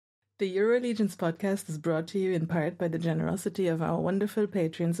The EuroLegions podcast is brought to you in part by the generosity of our wonderful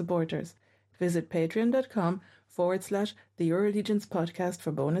Patreon supporters. Visit patreon.com/the EuroLegions podcast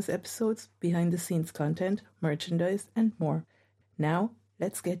for bonus episodes, behind the scenes content, merchandise, and more. Now,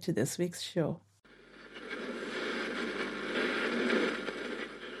 let's get to this week's show.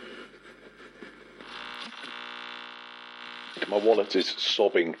 My wallet is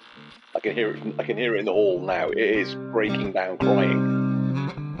sobbing. I can hear it in the hall now. It is breaking down crying.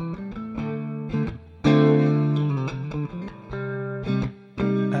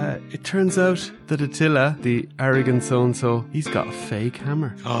 It turns out that Attila, the arrogant so-and-so, he's got a fake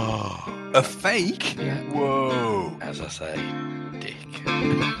hammer. Oh, a fake? Yeah. Whoa. As I say, dick.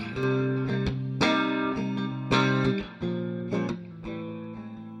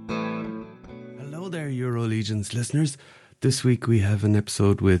 Hello there, EuroLegions listeners. This week we have an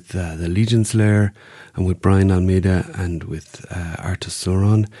episode with the Legion's Lair and with Brian Almeida and with Arthus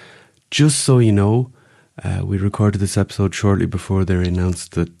Zoron. Just so you know, we recorded this episode shortly before they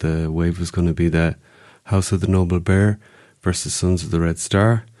announced that the wave was going to be the House of the Noble Bear versus Sons of the Red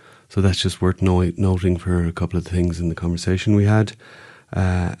Star. So that's just worth noting for a couple of things in the conversation we had.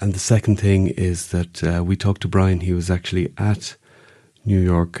 And the second thing is that we talked to Brian. He was actually at New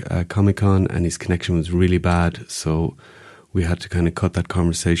York Comic-Con and his connection was really bad. So we had to kind of cut that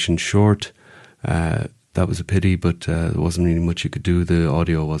conversation short. That was a pity, but there wasn't really much you could do. The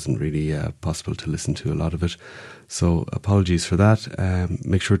audio wasn't really possible to listen to a lot of it. So apologies for that.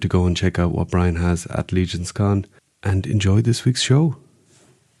 Make sure to go and check out what Brian has at LegionsCon and enjoy this week's show.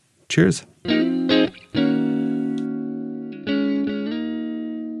 Cheers.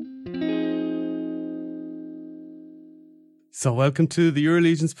 So welcome to the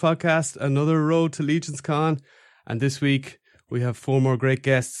EuroLegions podcast, another road to LegionsCon. And this week we have 4 more great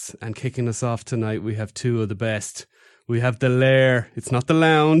guests, and kicking us off tonight, we have 2 of the best. We have the Lair. It's not the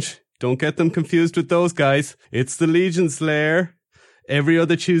Lounge. Don't get them confused with those guys. It's the Legion's Lair. Every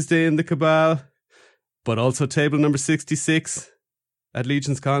other Tuesday in the Cabal, but also table number 66 at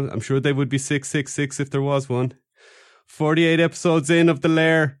LegionsCon. I'm sure they would be 666 if there was one. 48 episodes in of the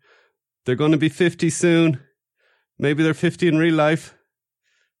Lair. They're going to be 50 soon. Maybe they're 50 in real life.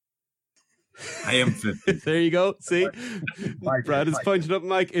 I am 50. There you go. See? Brad is pointing up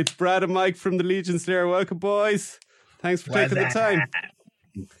Mike. It's Brad and Mike from the Legion's Lair. Welcome, boys. Thanks for taking the time.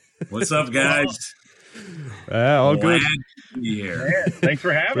 What's up, guys? All good. Here. Yeah, thanks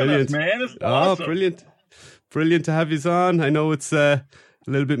for having us, man. It's awesome. Brilliant. Brilliant to have you on. I know it's a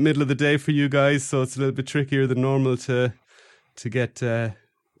little bit middle of the day for you guys, so it's a little bit trickier than normal to get time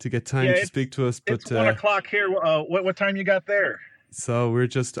to speak to us. But it's 1 o'clock here. What time you got there? So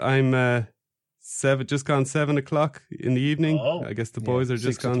I'm just gone 7 o'clock in the evening. Oh, I guess the boys are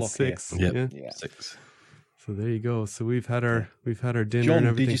just gone 6. Yeah. 6. So there you go. So we've had our dinner. John, and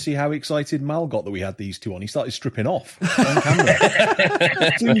everything. did you see how excited Mal got that we had these 2 on? He started stripping off on camera.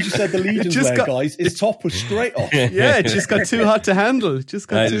 As soon as you said the Legion's Lair, guys, his top was straight off. Yeah, it just got too hot to handle. It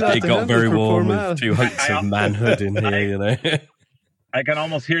got very warm with a few hunks of manhood in here, you know. I can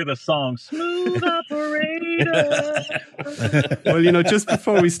almost hear the song, Smooth Operator. Well, just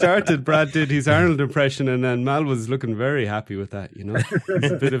before we started, Brad did his Arnold impression, and then Mal was looking very happy with that, He's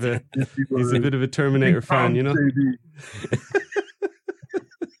a bit of a Terminator fan,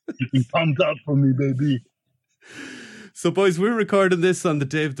 He pumped up for me, baby. So, boys, we're recording this on the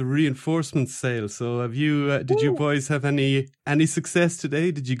day of the reinforcement sale. So, did you boys have any success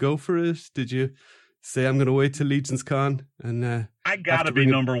today? Did you go for it? Did you say, I'm going to wait till LegionsCon? And I got to be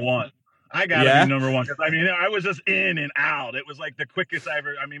number one. I got to be number one. Because, I was just in and out. It was like the quickest I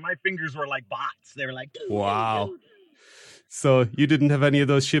ever... my fingers were like bots. They were like... Wow. So you didn't have any of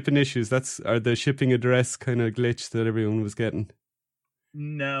those shipping issues? Are the shipping address kind of glitch that everyone was getting?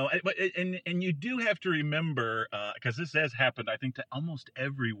 No. And you do have to remember, because this has happened, I think, to almost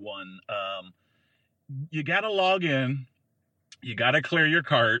everyone. You got to log in. You got to clear your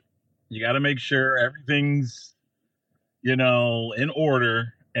cart. You got to make sure everything's, in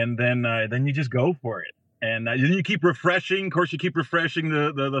order, and then you just go for it. And then you keep refreshing. Of course, you keep refreshing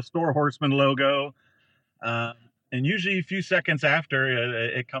the Store Horseman logo, and usually a few seconds after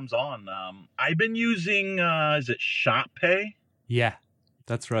it comes on. I've been using is it Shop Pay? Yeah,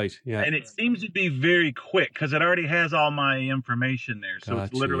 that's right. Yeah, and it seems to be very quick because it already has all my information there. So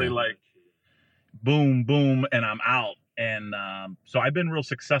it's literally like boom, boom, and I'm out. And so I've been real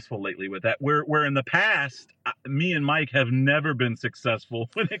successful lately with that. Where in the past, me and Mike have never been successful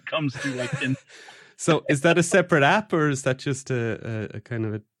when it comes to So is that a separate app, or is that just a kind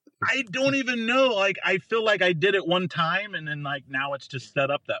of a... I don't even know. I feel like I did it one time, and then now it's just set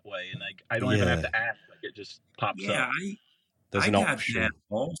up that way, and I don't even have to ask. It just pops up. There's an option. That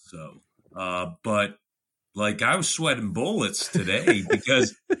also, but like I was sweating bullets today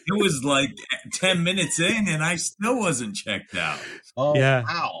because it was like 10 minutes in and I still wasn't checked out. Oh, Yeah.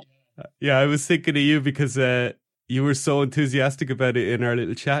 wow. Yeah, I was thinking of you because you were so enthusiastic about it in our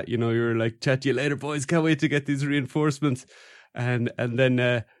little chat. You were like, chat to you later, boys. Can't wait to get these reinforcements. And then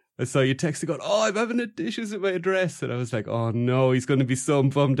I saw you texting going, I'm having issues with my address. And I was like, oh no, he's going to be so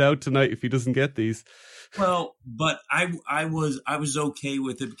bummed out tonight if he doesn't get these. Well, but I was okay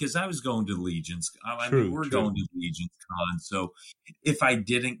with it because I was going to Legion's. We're going to Legion's Con, so if I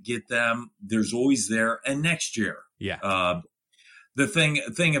didn't get them, there's always there. And next year, the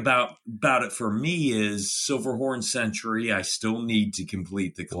thing about it for me is Silverhorn Century. I still need to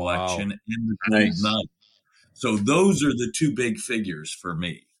complete the collection in the Gold Knight. So those are the two big figures for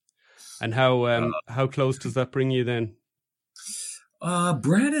me. And how close does that bring you then?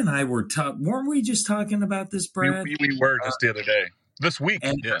 Brad and I weren't we just talking about this, Brad? We were just the other day. This week,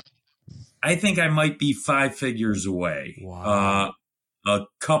 yeah. I think I might be 5 figures away. Wow. A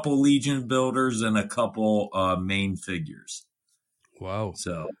couple Legion builders and a couple main figures. Wow.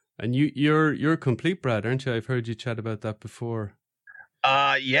 So, and you're complete, Brad, aren't you? I've heard you chat about that before.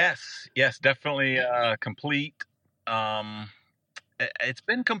 Yes, definitely complete. It's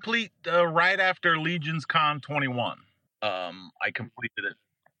been complete right after Legion's Con 21. I completed it.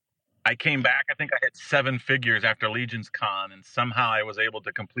 I came back. I think I had 7 figures after Legion's Con, and somehow I was able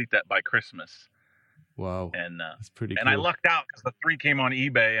to complete that by Christmas. Wow, and that's pretty. And cool. I lucked out because the 3 came on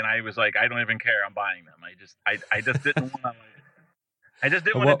eBay, and I was like, I don't even care. I'm buying them. I just didn't want to. I just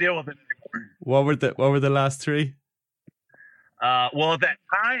didn't want to deal with it anymore. What were the last 3? Well, at that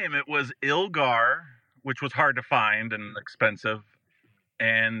time it was Ilgar, which was hard to find and expensive,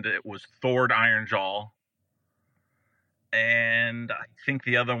 and it was Thord Ironjaw. And I think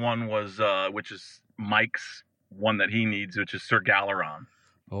the other one was, which is Mike's one that he needs, which is Sir Galaron.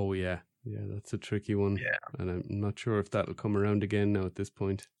 Oh, yeah. Yeah, that's a tricky one. Yeah. And I'm not sure if that'll come around again now at this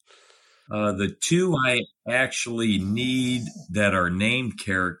point. The 2 I actually need that are named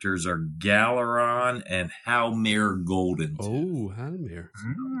characters are Galaron and Halmir Golden. Oh, Halmir.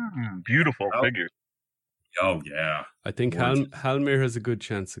 Beautiful figure. Oh, yeah. I think Halmir has a good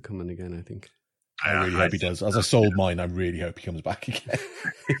chance of coming again, I think. I really hope he does. As I sold mine, I really hope he comes back again.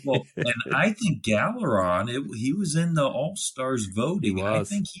 Well, and I think Galaron, he was in the All-Stars voting. I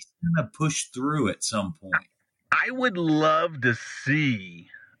think he's going to push through at some point. I would love to see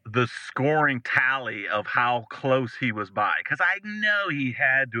the scoring tally of how close he was by, because I know he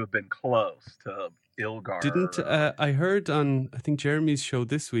had to have been close to Ilgar. Didn't I heard on, I think, Jeremy's show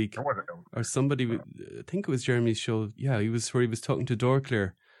this week, or somebody, I think it was Jeremy's show, he was talking to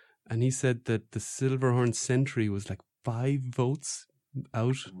Dorclear. And he said that the Silverhorn Sentry was like 5 votes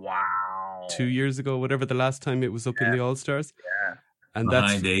out. Wow. 2 years ago, whatever the last time it was up in the All-Stars. Yeah. And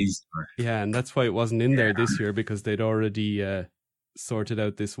and that's why it wasn't in there this year, because they'd already sorted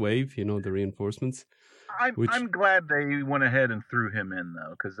out this wave, the reinforcements. I'm glad they went ahead and threw him in,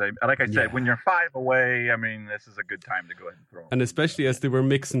 though, because like I said, when you're 5 away, I mean, this is a good time to go ahead and throw him. And especially as they were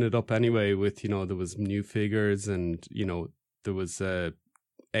mixing it up anyway with, there was new figures and, there was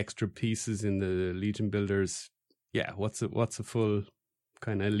extra pieces in the Legion builders. Yeah, what's a full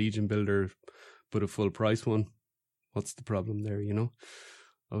kind of Legion builder, but a full price one? What's the problem there?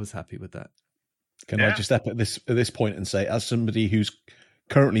 I was happy with that. Can I just step at this point and say, as somebody who's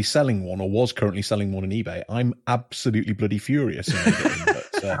currently selling one or was currently selling one on eBay, I'm absolutely bloody furious.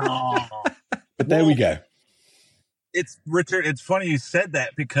 But there we go. It's Richard. It's funny you said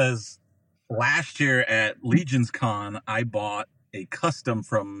that, because last year at Legion's Con, I bought a custom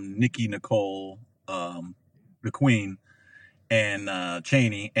from Nikki Nicole, the Queen, and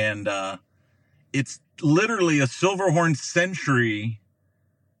Cheney, and it's literally a Silverhorn Sentry,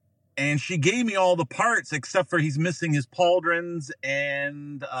 and she gave me all the parts except for he's missing his pauldrons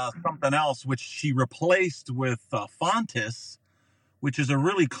and something else, which she replaced with Fontis, which is a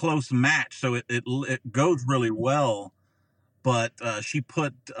really close match, so it goes really well. But she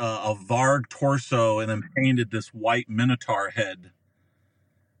put a Varg torso and then painted this white Minotaur head.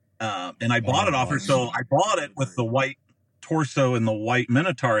 And I bought it off her. So I bought it with the white torso and the white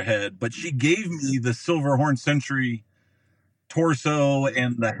Minotaur head. But she gave me the Silverhorn Sentry torso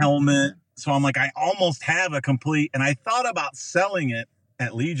and the helmet. So I'm like, I almost have a complete. And I thought about selling it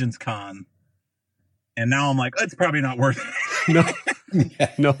at Legion's Con. And now I'm like, it's probably not worth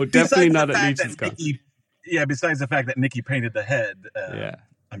it. No, definitely not at Legion's Con. Besides the fact that Nikki painted the head.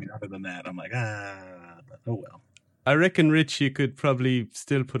 I mean, other than that, I'm like, but oh well. I reckon, Rich, you could probably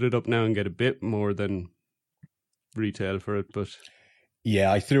still put it up now and get a bit more than retail for it, but...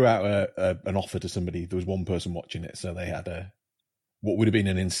 Yeah, I threw out an offer to somebody. There was one person watching it, so they had what would have been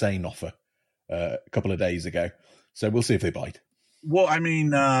an insane offer a couple of days ago. So we'll see if they bite. Well, I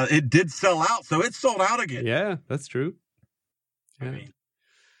mean, it did sell out, so it's sold out again. Yeah, that's true. Yeah.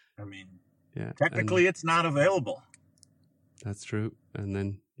 I mean, yeah. Technically, it's not available. That's true. And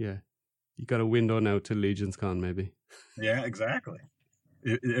then, you got a window now to Legion's Con, maybe. Yeah, exactly.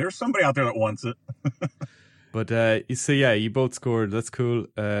 There's somebody out there that wants it. But so you both scored. That's cool.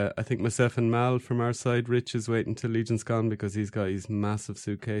 I think myself and Mal from our side, Rich is waiting till Legion's Con because he's got his massive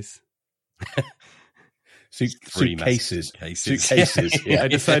suitcase. Suitcases. Yeah, I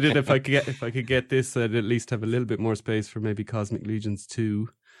decided if I could get this, I'd at least have a little bit more space for maybe Cosmic Legions 2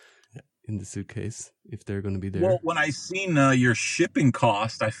 in the suitcase if they're going to be there. Well, when I seen your shipping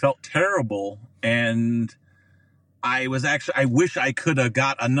cost, I felt terrible, and I wish I could have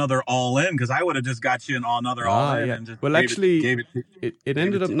got another all-in, because I would have just got you another all-in. Yeah. And just well, actually, it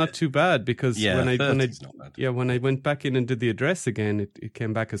ended up not too bad, because when I went back in and did the address again, it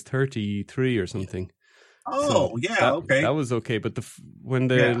came back as 33 or something. Oh, so okay. That was okay, but when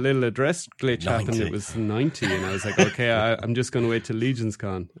the little address glitch happened, it was 90, and I was like, okay, I'm just going to wait till Legion's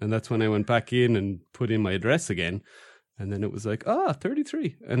Con, and that's when I went back in and put in my address again. And then it was like,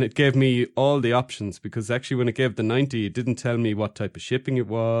 33. And it gave me all the options, because actually when it gave the 90, it didn't tell me what type of shipping it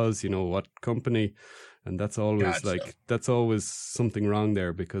was, what company. And that's always that's always something wrong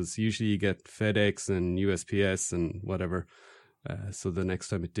there, because usually you get FedEx and USPS and whatever. So the next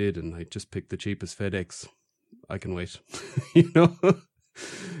time it did, and I just picked the cheapest FedEx, I can wait,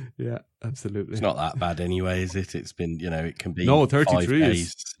 Yeah, absolutely. It's not that bad anyway, is it? It's been, it can be 33 5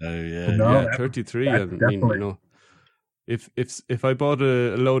 days. So 33. I mean, If I bought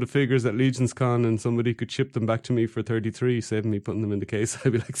a load of figures at Legion's Con and somebody could ship them back to me for 33, saving me putting them in the case,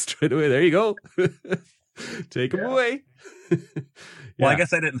 I'd be like, straight away, there you go. Take them away. Well, I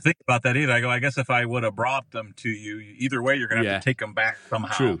guess I didn't think about that either. I guess if I would have brought them to you, either way, you're going to have to take them back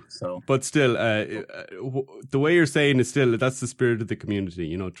somehow. True. So, but still, the way you're saying is still, that's the spirit of the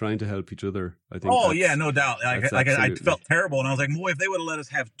community, trying to help each other. I think. Oh, yeah, no doubt. I felt terrible, and I was like, boy, if they would have let us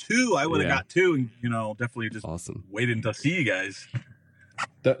have 2, I would have got 2, and, definitely just waiting to see you guys.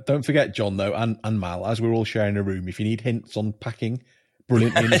 Don't forget, John, though, and Mal, as we're all sharing a room, if you need hints on packing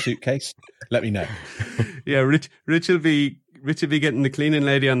brilliantly in a suitcase, let me know. Yeah, Rich will be getting the cleaning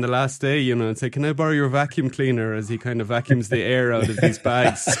lady on the last day, and say, can I borrow your vacuum cleaner, as he kind of vacuums the air out of these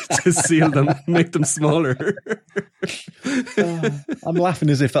bags to seal them, make them smaller. I'm laughing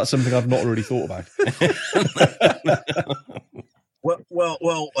as if that's something I've not already thought about.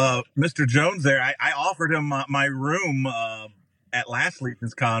 Well, Mr. Jones there, I offered him my room at last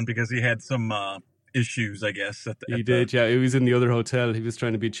Legion's Con because he had some issues, I guess. He did. He was in the other hotel. He was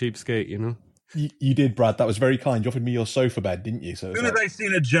trying to be cheapskate, You did, Brad. That was very kind. You offered me your sofa bed, didn't you? So as soon as I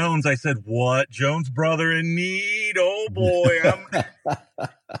seen a Jones, I said, "What? Jones brother in need? Oh boy!"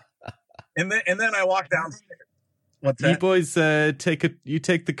 And then I walked downstairs. What's that? You boys you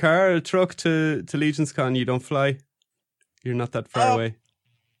take the car, a truck to Legion's Con. You don't fly. You're not that far away.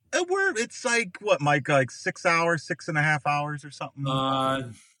 It's like what, Mike? Like 6 hours, 6.5 hours, or something.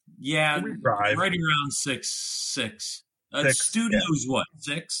 Yeah, right around six. Studio's what,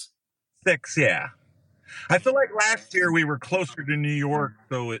 6? 6, yeah. I feel like last year we were closer to New York,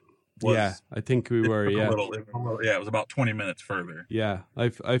 so it was. Yeah, I think we were. Yeah, it was about 20 minutes further. Yeah,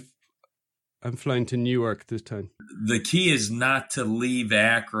 I'm flying to New York this time. The key is not to leave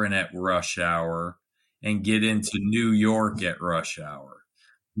Akron at rush hour and get into New York at rush hour.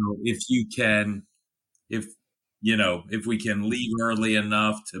 So if we can leave early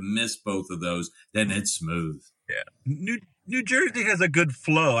enough to miss both of those, then it's smooth. Yeah. New Jersey has a good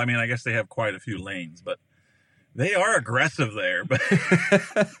flow. I mean, I guess they have quite a few lanes, but they are aggressive there. But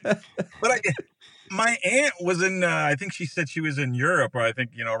my aunt was in, I think she said she was in Europe, or I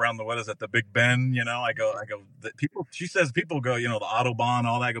think, around the Big Ben, I go, she says people go, the Autobahn,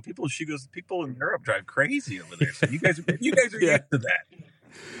 all that. She goes, people in Europe drive crazy over there. So you guys are used to that.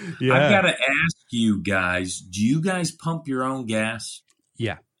 Yeah. I've got to ask you guys, do you guys pump your own gas?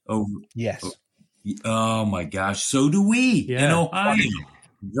 Yeah. Oh, yes. Oh my gosh. So do we in Ohio.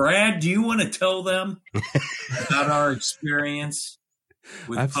 Brad, do you want to tell them about our experience?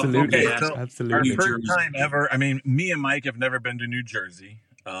 With Absolutely. Absolutely. Our first time ever. I mean, me and Mike have never been to New Jersey.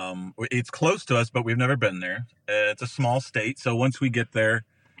 It's close to us, but we've never been there. It's a small state. So once we get there,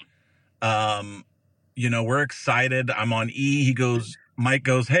 we're excited. I'm on E. Mike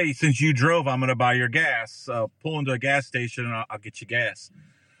goes, hey, since you drove, I'm going to buy your gas. Pull into a gas station and I'll get you gas.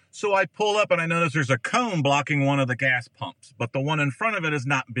 So I pull up and I notice there's a cone blocking one of the gas pumps, but the one in front of it is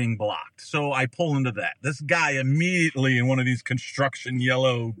not being blocked. So I pull into that. This guy immediately in one of these construction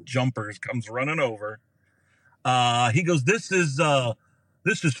yellow jumpers comes running over. He goes, this is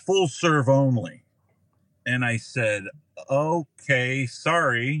full serve only. And I said, okay,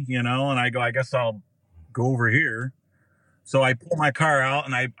 sorry, and I go, I guess I'll go over here. So I pull my car out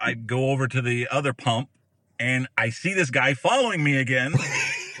and I go over to the other pump and I see this guy following me again.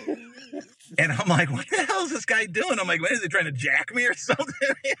 And I'm like, what the hell is this guy doing? I'm like, what, is he trying to jack me or something?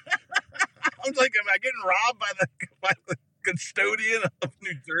 I'm like, am I getting robbed by the custodian of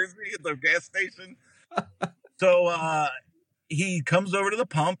New Jersey at the gas station? So he comes over to the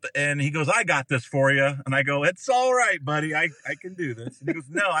pump and he goes, I got this for you. And I go, it's all right, buddy. I can do this. And he goes,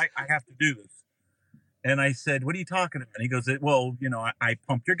 no, I have to do this. And I said, what are you talking about? And he goes, well, I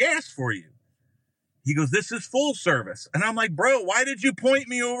pumped your gas for you. He goes, this is full service. And I'm like, bro, why did you point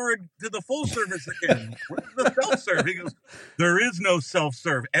me over to the full service again? Where's the self-serve? He goes, there is no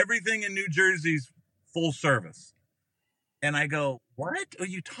self-serve. Everything in New Jersey's full service. And I go, what are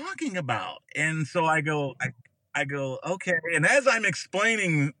you talking about? And so I go, okay. And as I'm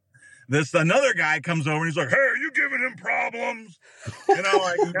explaining this, another guy comes over and he's like, hey, are you giving him problems? And I'm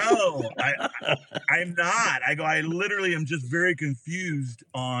like, no, I'm not. I go, I literally am just very confused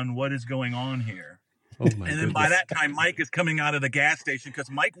on what is going on here. Oh my and then by that time, Mike is coming out of the gas station because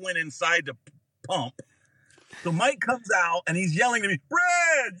Mike went inside to pump. So Mike comes out and he's yelling at me,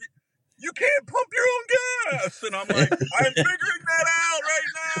 Brad, you can't pump your own gas. And I'm like, I'm figuring that out right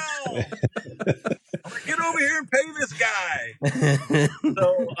now. I'm like, get over here and pay this guy.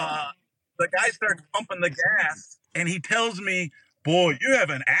 So the guy starts pumping the gas and he tells me, boy, you have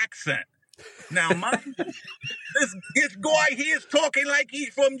an accent. Now, this guy, he is talking like he's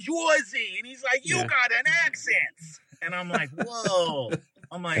from Jersey. And he's like, you got an accent. And I'm like, whoa.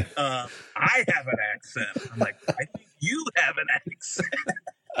 I'm like, I have an accent. I'm like, I think you have an accent.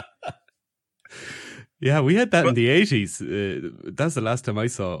 Yeah, we had that in the 80s. That's the last time I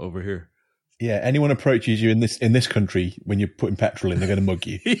saw it over here. Yeah, anyone approaches you in this country when you're putting petrol in, they're going to mug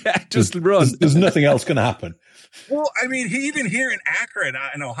you. Yeah, just run. There's nothing else going to happen. Well, I mean, even here in Akron,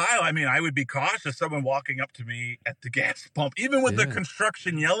 in Ohio, I mean, I would be cautious. Someone walking up to me at the gas pump, even with the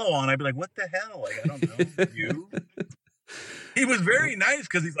construction yellow on, I'd be like, what the hell? Like, I don't know, you? He was very nice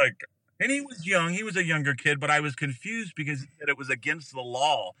because he's like, and he was young. He was a younger kid, but I was confused because he said it was against the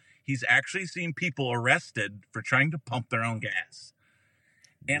law. He's actually seen people arrested for trying to pump their own gas.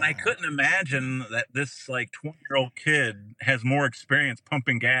 And I couldn't imagine that this 20-year-old kid has more experience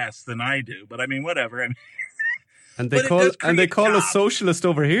pumping gas than I do. But I mean, whatever. I mean, and they call us socialist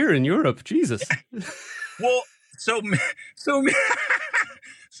over here in Europe. Jesus. Well, so me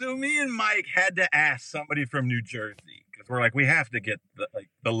and Mike had to ask somebody from New Jersey because we're like, we have to get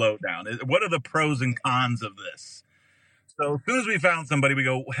the lowdown. What are the pros and cons of this? So as soon as we found somebody, we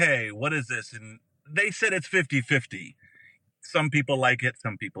go, hey, what is this? And they said it's 50-50. Some people like it,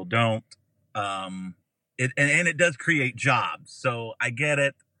 some people don't. And it does create jobs. So I get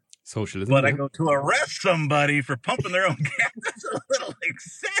it. Socialism. But I go to arrest somebody for pumping their own gas. That's a little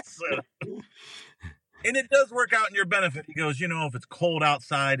excessive. And it does work out in your benefit. He goes, if it's cold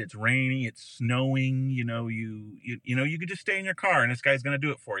outside, it's rainy, it's snowing, you could just stay in your car and this guy's going to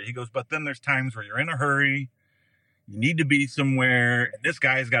do it for you. He goes, but then there's times where you're in a hurry. You need to be somewhere. And this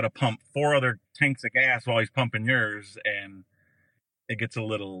guy's got to pump 4 other tanks of gas while he's pumping yours. And it gets a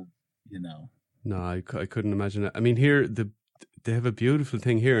little, No, I couldn't imagine it. I mean, here, they have a beautiful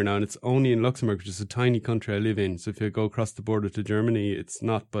thing here now, and it's only in Luxembourg, which is a tiny country I live in. So if you go across the border to Germany, it's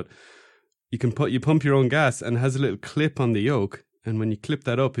not. But you pump your own gas, and it has a little clip on the yoke. And when you clip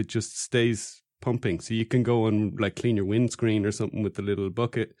that up, it just stays pumping. So you can go and clean your windscreen or something with the little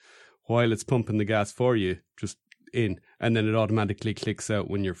bucket while it's pumping the gas for you, just in, and then it automatically clicks out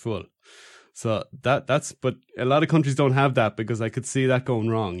when you're full. So that's, but a lot of countries don't have that because I could see that going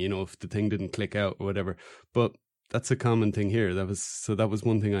wrong, if the thing didn't click out or whatever. But that's a common thing here. That was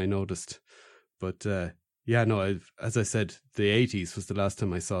one thing I noticed. But as I said, the 80s was the last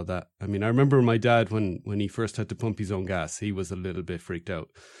time I saw that. I mean, I remember my dad when he first had to pump his own gas, he was a little bit freaked out.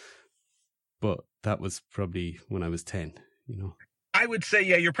 But that was probably when I was 10, I would say,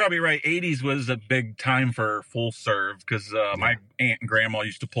 yeah, you're probably right. 80s was a big time for full serve because my aunt and grandma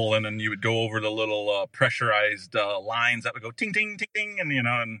used to pull in and you would go over the little pressurized lines that would go ting, ting, ting, ting, and,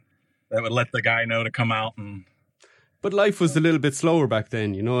 and that would let the guy know to come out. But life was a little bit slower back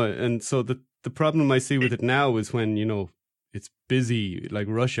then, and so the problem I see with it now is when, it's busy, like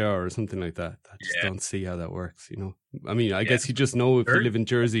rush hour or something like that. I just don't see how that works, I mean, I guess you just know if you live in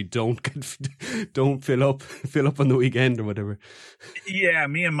Jersey, don't fill up on the weekend or whatever. Yeah,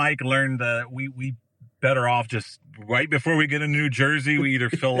 me and Mike learned that we better off just right before we get in New Jersey, we either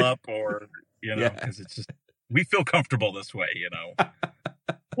fill up or, because it's just, we feel comfortable this way,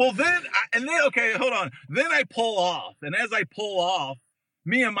 Well, okay, hold on. Then I pull off, and as I pull off,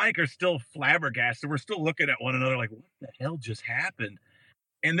 me and Mike are still flabbergasted. We're still looking at one another like, what the hell just happened?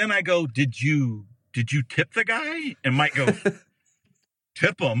 And then I go, did you tip the guy? And Mike goes,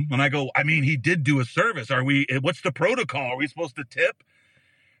 tip him? And I go, I mean, he did do a service. What's the protocol? Are we supposed to tip?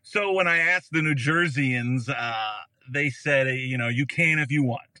 So when I asked the New Jerseyans, they said, you can if you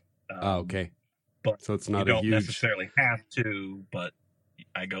want. Okay. But so it's not you don't necessarily have to, but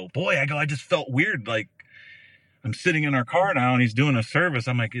I just felt weird. Like, I'm sitting in our car now and he's doing a service.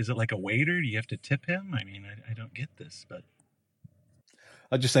 I'm like, is it like a waiter? Do you have to tip him? I mean, I don't get this, but.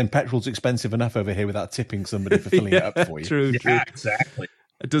 I'm just saying petrol's expensive enough over here without tipping somebody for filling it up for you. True. Exactly.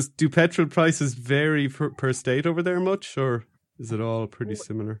 Do petrol prices vary per state over there much, or is it all pretty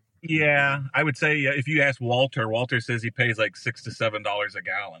similar? Yeah, I would say if you ask Walter says he pays like $6 to $7 a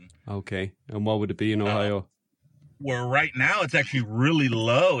gallon. Okay. And what would it be in Ohio? Where right now it's actually really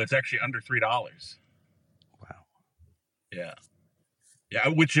low. It's actually under $3. Wow. Yeah. Yeah,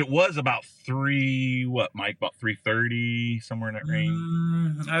 which it was about Mike? About $3.30, somewhere in that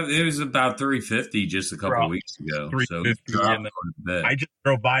range. It was about $3.50 just a couple of weeks ago. $3.50. So I just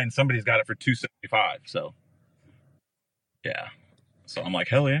drove by and somebody's got it for $2.75. So, yeah. So I'm like,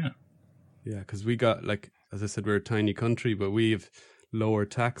 hell yeah. Yeah, because we got, like, as I said, we're a tiny country, but we have lower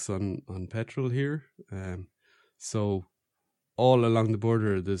tax on petrol here. So all along the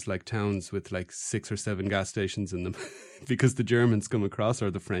border, there's like towns with like 6 or 7 gas stations in them because the Germans come across,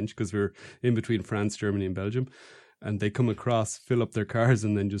 or the French, because we're in between France, Germany and Belgium. And they come across, fill up their cars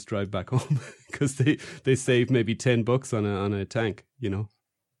and then just drive back home because they save maybe $10 on a tank,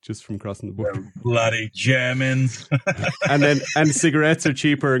 just from crossing the border. Bloody Germans. and cigarettes are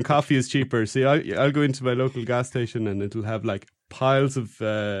cheaper and coffee is cheaper. See, I'll go into my local gas station and it'll have like piles of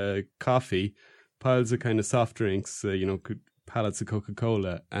coffee, piles of kind of soft drinks, pallets of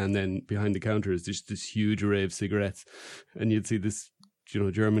Coca-Cola, and then behind the counter is just this huge array of cigarettes. And you'd see this,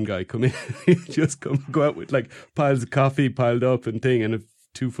 German guy come in, just go out with like piles of coffee piled up and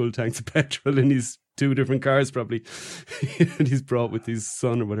 2 full tanks of petrol in his 2 different cars probably. And he's brought with his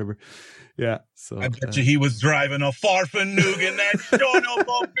son or whatever. Yeah. So I bet you he was driving a Farfanugan, that son of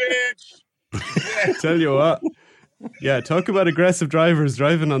a bitch. Tell you what. Yeah, talk about aggressive drivers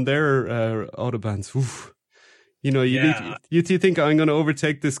driving on their autobahns. Oof. You think I'm going to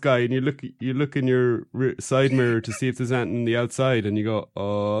overtake this guy, and you look in your side mirror to see if there's anything on the outside, and you go,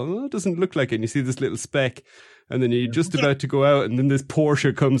 oh, it doesn't look like it. And you see this little speck, and then you're just about to go out, and then this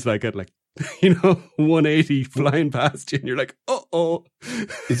Porsche comes like at 180 flying past you, and you're like, uh-oh.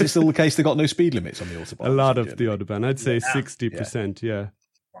 Is it still the case they got no speed limits on the Autobahn? A lot of the Autobahn. I'd say 60%, yeah.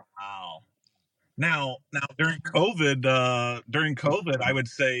 Wow. Now during COVID, I would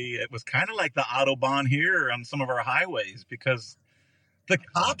say it was kind of like the Autobahn here on some of our highways, because the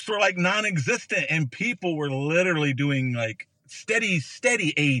cops were like non-existent and people were literally doing like steady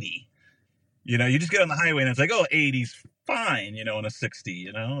 80. You just get on the highway and it's like, 80's fine, and a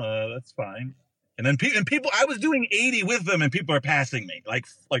 60, that's fine. And then people, I was doing 80 with them and people are passing me, like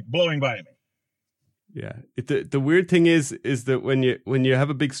blowing by me. Yeah. The weird thing is that when you have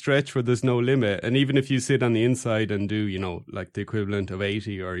a big stretch where there's no limit, and even if you sit on the inside and do, like the equivalent of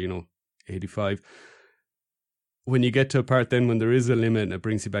 80 or, 85, when you get to a part then when there is a limit and it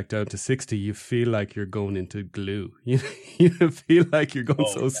brings you back down to 60, you feel like you're going into glue. You feel like you're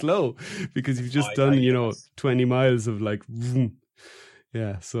going slow because you've just done, 20 miles of like, vroom.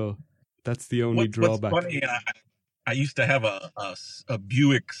 Yeah. So that's the only drawback. What's funny, I used to have a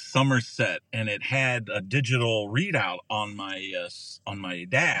Buick Somerset, and it had a digital readout on my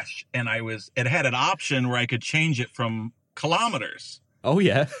dash, and it had an option where I could change it from kilometers. Oh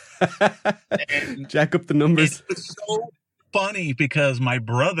yeah, jack up the numbers. It was so funny because my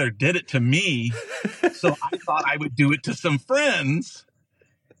brother did it to me, so I thought I would do it to some friends,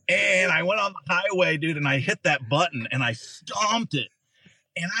 and I went on the highway, dude, and I hit that button and I stomped it.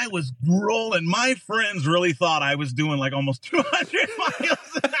 And I was rolling. My friends really thought I was doing like almost 200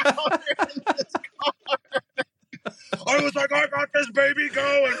 miles an hour in this car. I was like, I got this baby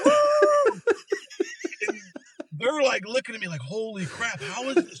going. Woo! And they're like looking at me like, holy crap, how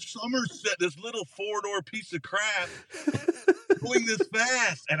is this Somerset, this little 4-door piece of crap, going this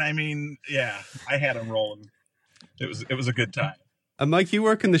fast? And I mean, yeah, I had them rolling. It was a good time. And Mike, you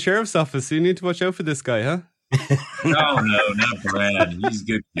work in the sheriff's office, so you need to watch out for this guy, huh? No, not Brad. He's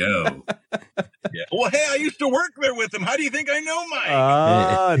good to go. Yeah. Well, hey, I used to work there with him. How do you think I know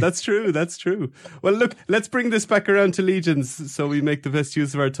Mike? That's true. That's true. Well, look, let's bring this back around to Legions so we make the best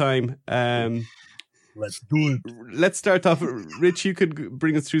use of our time. Let's do it. Let's start off. Rich, you could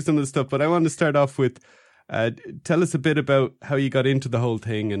bring us through some of the stuff, but I want to start off with Tell us a bit about how you got into the whole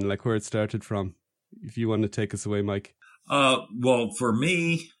thing and like where it started from. If you want to take us away, Mike. Well, for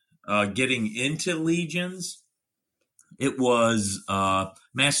me, getting into Legions, it was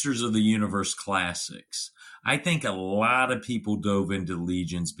Masters of the Universe Classics. I think a lot of people dove into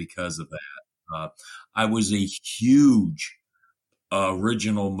Legions because of that. I was a huge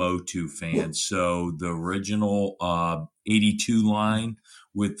original Motu fan. So the original 82 line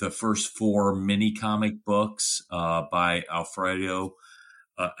with the first 4 mini comic books by Alfredo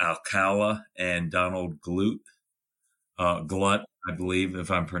Alcala and Donald Glut, I believe, if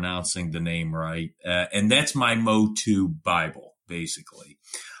I'm pronouncing the name right. And that's my Motu Bible, basically.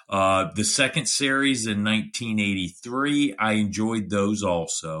 The second series in 1983, I enjoyed those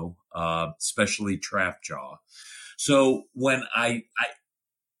also, especially Trapjaw. So when I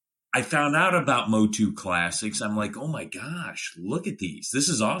found out about Motu Classics, I'm like, oh my gosh, look at these. This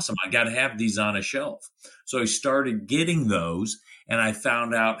is awesome. I got to have these on a shelf. So I started getting those, and I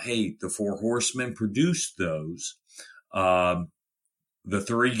found out, hey, the 4 Horsemen produced those. The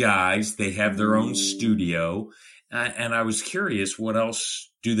 3 guys, they have their own studio. And I was curious, what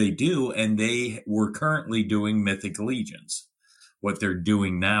else do they do? And they were currently doing Mythic Legions. What they're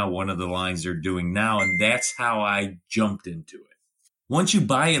doing now, one of the lines they're doing now. And that's how I jumped into it. Once you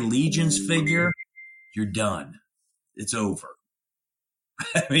buy a Legions figure, you're done. It's over.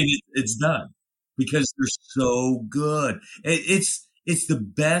 I mean, it's done because they're so good. It's the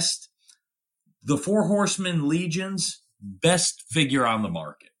best. The 4 Horsemen Legions, best figure on the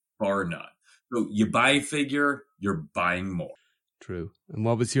market, bar none. So you buy a figure, you're buying more. True. And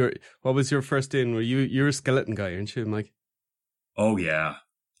what was your first in? You're a skeleton guy, aren't you, Mike? Oh yeah.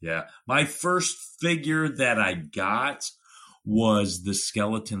 Yeah. My first figure that I got was the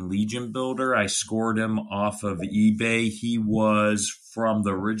Skeleton Legion builder. I scored him off of eBay. He was from the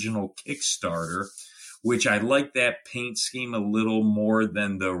original Kickstarter, which I like that paint scheme a little more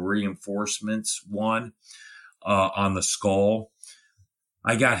than the reinforcements one on the skull.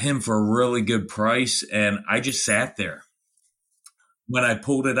 I got him for a really good price, and I just sat there. When I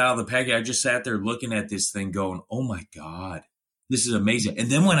pulled it out of the package, I just sat there looking at this thing going, oh my God, this is amazing. And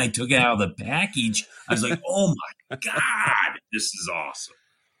then when I took it out of the package, I was like, oh my God, this is awesome.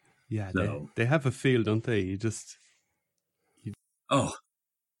 Yeah, so, they have a feel, don't they? They're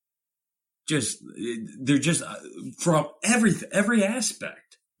just from every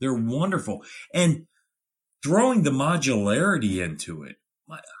aspect. They're wonderful. And throwing the modularity into it.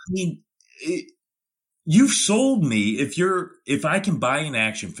 I mean, you've sold me. If I can buy an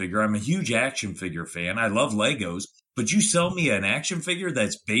action figure, I'm a huge action figure fan. I love Legos, but you sell me an action figure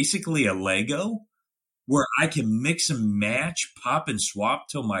that's basically a Lego where I can mix and match, pop and swap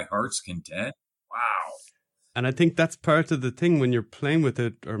till my heart's content. Wow. And I think that's part of the thing when you're playing with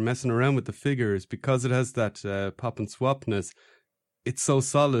it or messing around with the figures, because it has that pop and swapness. It's so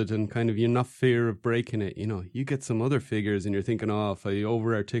solid and kind of you're not fear of breaking it. You know, you get some other figures and you're thinking, oh, if I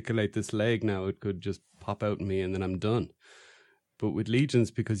over-articulate this leg now, it could just pop out in me and then I'm done. But with Legions,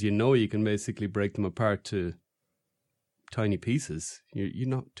 because you can basically break them apart to tiny pieces, you're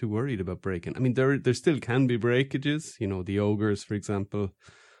not too worried about breaking. I mean, there still can be breakages. You know, the ogres, for example,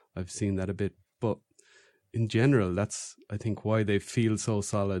 I've seen that a bit. But in general, that's, I think, why they feel so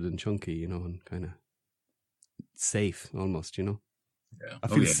solid and chunky, you know, and kind of safe almost, you know. Yeah. I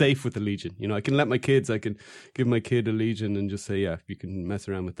feel safe with the Legion. You know, I can give my kid a Legion and just say, yeah, you can mess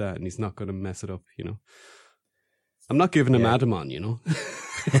around with that and he's not going to mess it up, you know. I'm not giving him Adamon, you know.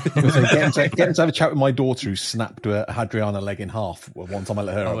 Getting to have a chat with my daughter who snapped Hadriana leg in half one time I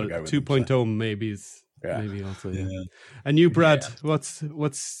let her have a go with 2.0 maybe also, yeah. And you, Brad, what's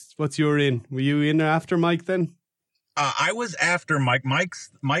your in? Were you in after Mike then? I was after Mike.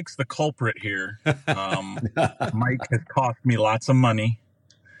 Mike's the culprit here. Mike has cost me lots of money.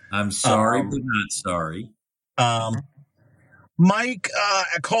 I'm sorry, but not sorry. Mike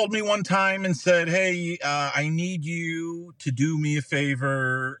called me one time and said, hey, I need you to do me a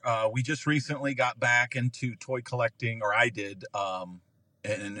favor. We just recently got back into toy collecting, or I did.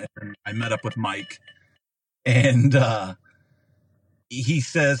 And I met up with Mike. And he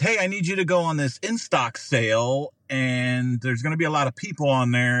says, hey, I need you to go on this in-stock sale. And there's going to be a lot of people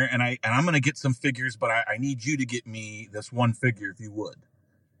on there. And I'm going to get some figures, but I need you to get me this one figure if you would.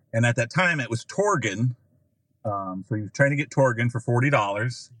 And at that time, it was Torgan. So he was trying to get Torgan for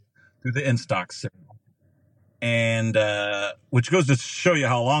 $40 through the in-stock sale. And which goes to show you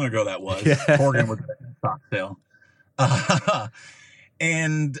how long ago that was. Yeah. Torgan was at the in-stock sale.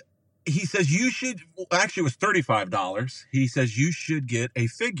 And he says you should, actually it was $35. He says you should get a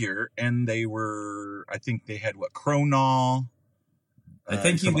figure. And they were, I think they had Chronol, I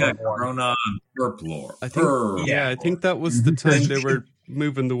think you got Corona and Purplor. I think that was the time they were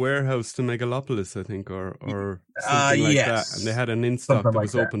moving the warehouse to Megalopolis, I think, or something like that. And they had an in-stock that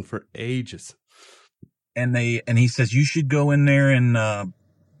was open for ages. And he says, you should go in there and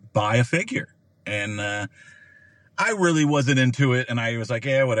buy a figure. And I really wasn't into it. And I was like,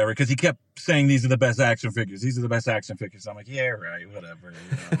 yeah, whatever. Because he kept saying, these are the best action figures. These are the best action figures. I'm like, yeah, right, whatever.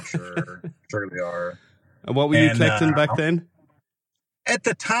 Sure they are. And what were you collecting back then? At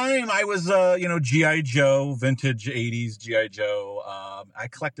the time, I was, G.I. Joe, vintage 80s G.I. Joe. I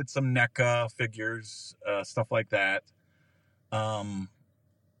collected some NECA figures, stuff like that. And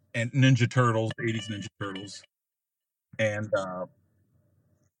Ninja Turtles, 80s Ninja Turtles. And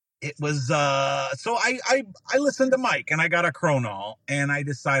it was, so I listened to Mike, and I got a Chronol, and I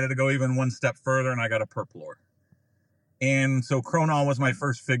decided to go even one step further, and I got a Purplor. And so Chronol was my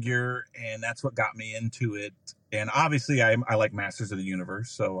first figure, and that's what got me into it. And obviously, I like Masters of the Universe,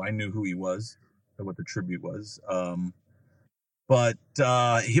 so I knew who he was, or what the tribute was. But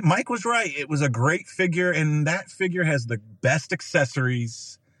Mike was right. It was a great figure, and that figure has the best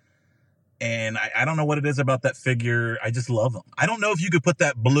accessories. And I don't know what it is about that figure. I just love him. I don't know if you could put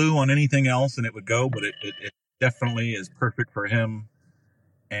that blue on anything else and it would go, but it definitely is perfect for him.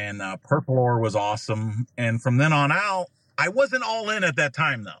 And Purplor was awesome. And from then on out, I wasn't all in at that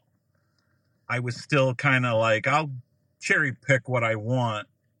time, though. I was still kind of like, I'll cherry pick what I want.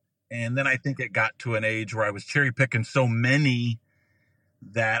 And then I think it got to an age where I was cherry picking so many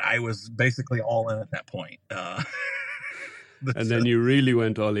that I was basically all in at that point. And then you really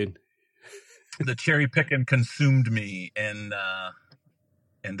went all in. The cherry picking consumed me. And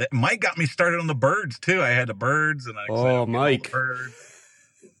Mike got me started on the birds, too. I had the birds. And Mike. Birds.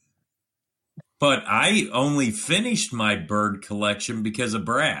 But I only finished my bird collection because of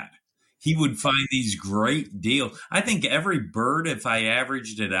Brad. He would find these great deals. I think every bird, if I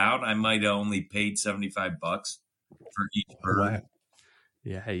averaged it out, I might have only paid $75 for each bird. Wow.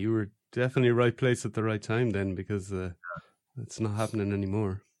 Yeah, you were definitely right place at the right time then, because it's not happening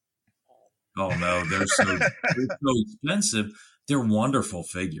anymore. Oh, no, they're so expensive. They're wonderful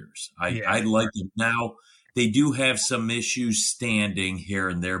figures. I like them. Now, they do have some issues standing here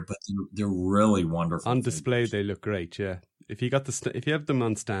and there, but they're really wonderful. On display, they look great, yeah. If you have them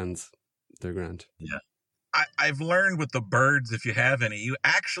on stands, they're grand. Yeah. I've learned with the birds, if you have any, you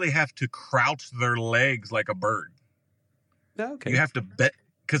actually have to crouch their legs like a bird. Okay. You have to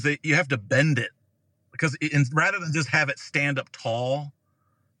you have to bend it, because rather than just have it stand up tall,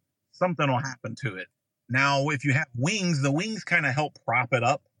 something will happen to it. Now, if you have wings, the wings kind of help prop it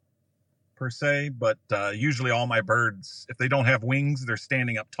up per se, but usually all my birds, if they don't have wings, they're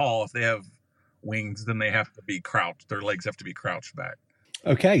standing up tall. If they have wings, then they have to be crouched. Their legs have to be crouched back.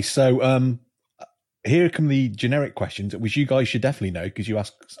 Okay, so here come the generic questions, which you guys should definitely know because you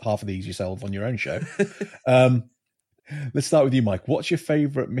ask half of these yourself on your own show. Let's start with you, Mike. What's your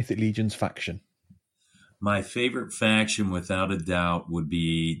favorite Mythic Legions faction? My favorite faction, without a doubt, would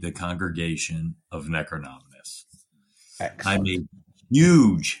be the Congregation of Necronomicus. Excellent. I'm a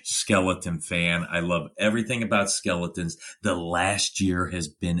huge skeleton fan. I love everything about skeletons. The last year has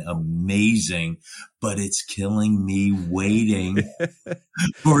been amazing, but it's killing me waiting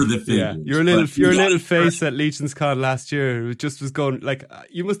for the figures. Yeah, your little face at Legions Con last year was going like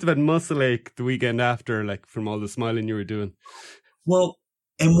you must have had muscle ache the weekend after, like from all the smiling you were doing. Well,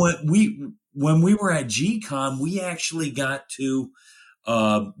 and when we were at G-Con, we actually got to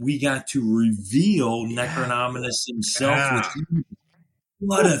reveal Necronomicus himself. Yeah.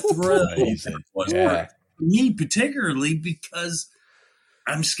 What a thrill! Yeah. For me, particularly because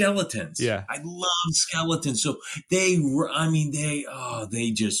I'm skeletons. Yeah, I love skeletons. So they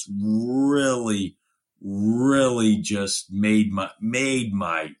just really, really just made my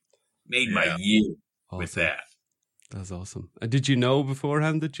year with that. That's awesome. Did you know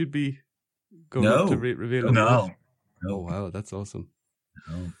beforehand that you'd be going up to reveal it? No. Oh wow, that's awesome.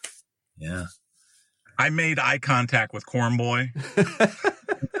 No. Yeah. I made eye contact with Cornboy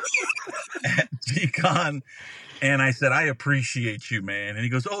at G-Con, and I said, I appreciate you, man. And he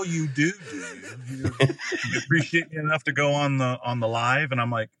goes, oh, you do you? You appreciate me enough to go on the live? And I'm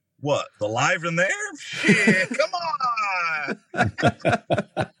like, what? The live in there? Shit, come on. Like, bring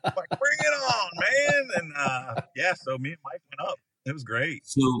it on, man. And so me and Mike went up. It was great.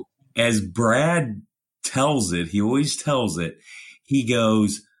 So as Brad tells it, he always tells it, he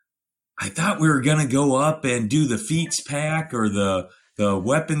goes, I thought we were going to go up and do the feats pack or the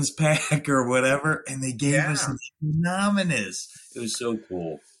weapons pack or whatever, and they gave us Necronomicus. It was so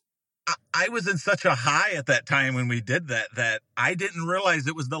cool. I was in such a high at that time when we did that I didn't realize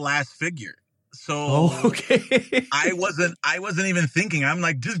it was the last figure. okay. I wasn't even thinking. I'm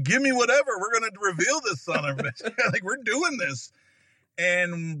like, just give me whatever. We're gonna reveal this son of a bitch. Like, we're doing this.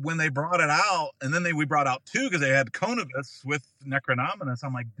 And when they brought it out, and then we brought out 2 because they had Conobus with Necronominus.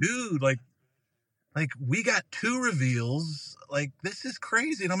 I'm like, dude, like we got 2 reveals. Like, this is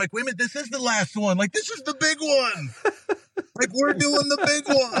crazy. And I'm like, wait a minute, this is the last one. Like, this is the big one. Like, we're doing the big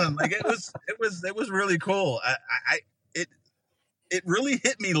one. Like, it was really cool. It really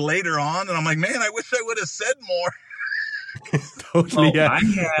hit me later on, and I'm like, man, I wish I would have said more. Totally, well,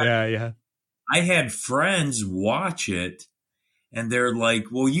 yeah. I had friends watch it, and they're like,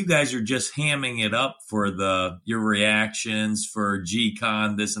 well, you guys are just hamming it up for your reactions for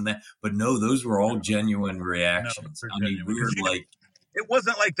G-Con, this and that. But no, those were all genuine reactions. No, we were like, it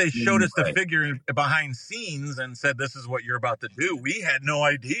wasn't like they showed us the figure behind scenes and said, this is what you're about to do. We had no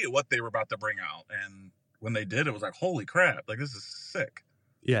idea what they were about to bring out. And when they did, it was like, holy crap, like, this is sick.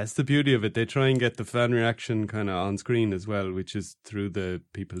 Yeah, it's the beauty of it. They try and get the fan reaction kind of on screen as well, which is through the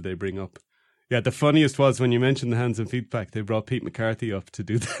people they bring up. Yeah, the funniest was when you mentioned the hands and feet pack, they brought Pete McCarthy up to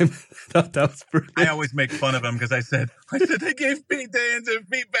do them. That was brilliant. I always make fun of him because I said, they gave Pete the hands and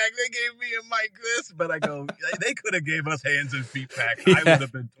feet pack. They gave me and Mike this. But I go, they could have gave us hands and feet pack. I would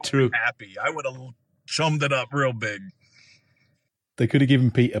have been totally happy. I would have chummed it up real big. They could have given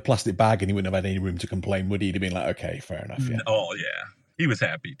Pete a plastic bag and he wouldn't have had any room to complain, would he? He'd have been like, okay, fair enough. Yeah. Oh, yeah. He was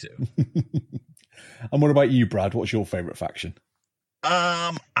happy too. And what about you, Brad? What's your favourite faction?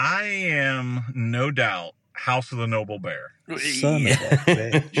 I am no doubt House of the Noble Bear. Son of a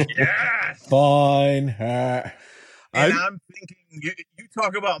bitch. Yes. Fine. And I'm thinking, you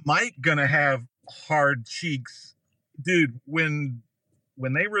talk about Mike gonna have hard cheeks, dude. When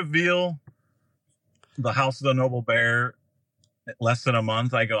they reveal the House of the Noble Bear less than a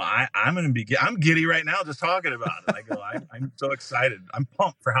month, I go, I'm giddy right now just talking about it. I go, I'm so excited. I'm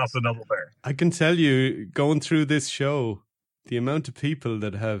pumped for House of the Noble Bear. I can tell you, going through this show, the amount of people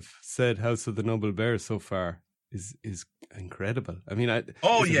that have said House of the Noble Bear so far is incredible. I mean, it's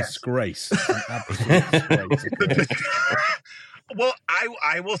a disgrace. An absolute disgrace. Well,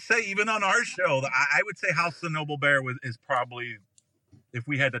 I will say, even on our show, I would say House of the Noble Bear is probably, if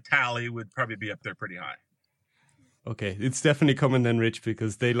we had to tally, would probably be up there pretty high. Okay, it's definitely coming then, Rich,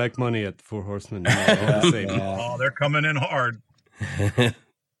 because they like money at the Four Horsemen. Oh, they're coming in hard.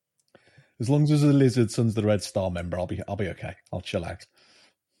 As long as there's a Lizard Sons of the Red Star member, I'll be okay. I'll chill out.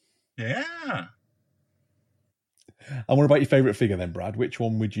 Yeah. And what about your favourite figure then, Brad? Which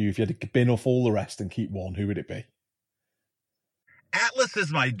one would you, if you had to bin off all the rest and keep one, who would it be? Atlas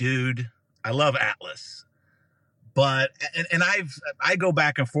is my dude. I love Atlas. But I go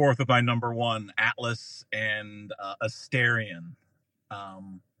back and forth with my number one, Atlas and Asterion.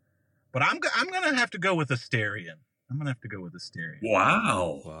 But I'm gonna have to go with Asterion.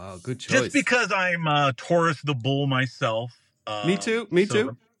 Wow, good choice. Just because I'm Taurus the Bull myself. Me too.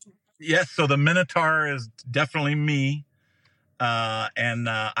 Yes, so the Minotaur is definitely me, and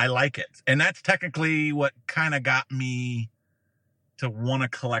I like it. And that's technically what kind of got me to want to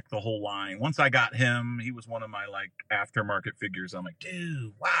collect the whole line. Once I got him, he was one of my like aftermarket figures. I'm like,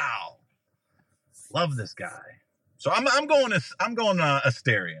 dude, wow, love this guy. So I'm going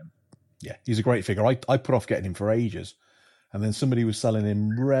Asterion. Yeah, he's a great figure. I put off getting him for ages, and then somebody was selling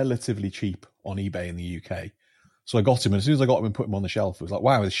him relatively cheap on eBay in the UK. So I got him, and as soon as I got him and put him on the shelf, it was like,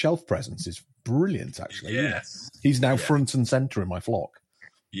 wow, his shelf presence is brilliant, actually. Yes. He's now front and centre in my flock.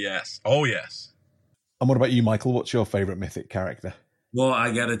 Yes. Oh, yes. And what about you, Michael? What's your favourite mythic character? Well,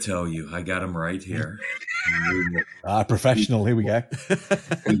 I got to tell you, I got him right here. Professional. Here we go.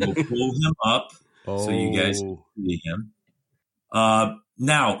 We will pull him up so you guys can see him.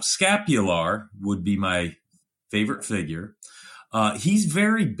 Now, Scapular would be my favorite figure. He's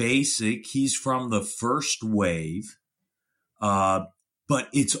very basic. He's from the first wave. But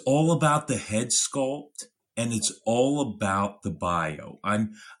it's all about the head sculpt, and it's all about the bio. I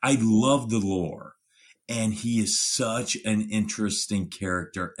love the lore, and he is such an interesting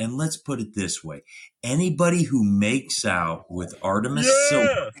character. And let's put it this way. Anybody who makes out with Artemis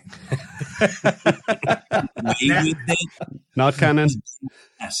Silver, not canon.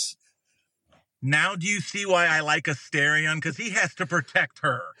 Yes. Now do you see why I like Asterion? Because he has to protect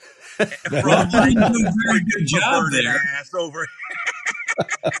her. Well, I do a very good job there.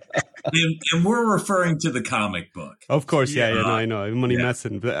 And we're referring to the comic book. Of course, yeah, no, I know. I'm only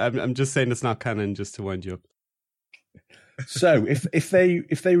messing, but I'm just saying it's not canon just to wind you up. So if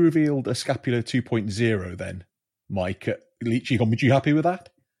they revealed a Scapula 2.0, then Mike at Leechy, would you happy with that?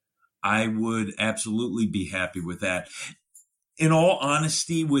 I would absolutely be happy with that. In all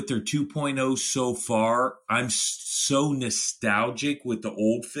honesty, with their 2.0 so far, I'm so nostalgic with the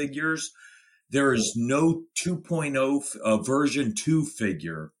old figures there is no 2.0 version 2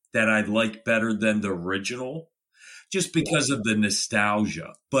 figure that I like better than the original, just because of the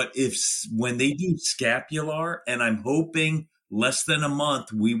nostalgia. But when they do Scapular, and I'm hoping less than a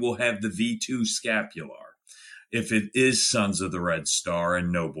month, we will have the V2 Scapular, if it is Sons of the Red Star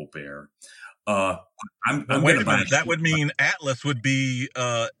and Noble Bear. I'm going to buy. That would mean Atlas would be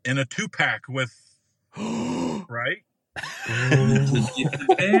in a 2-pack with, right?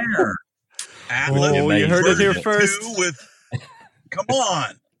 The bear. Atlas, you heard it here first. Come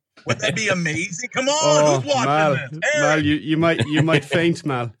on. Would that be amazing? Come on, who's watching this? Mal, you might faint,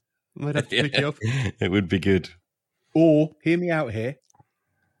 Mal. Might have to pick you up. It would be good. Or, hear me out here,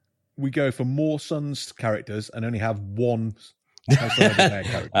 we go for more Sons characters and only have one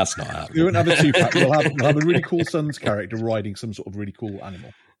character. That's not happening. We won't have a 2-pack. We'll have a really cool Sons character riding some sort of really cool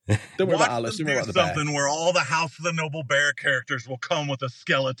animal. Don't worry about Alice. Don't worry about the bear. Something where all the House of the Noble Bear characters will come with a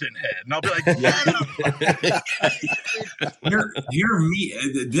skeleton head, and I'll be like,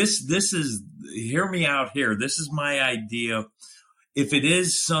 hear me out here. This is my idea. If it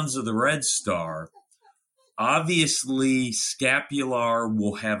is Sons of the Red Star, obviously Scapular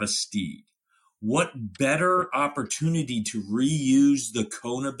will have a steed. What better opportunity to reuse the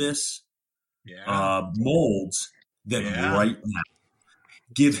Conibus molds than right now?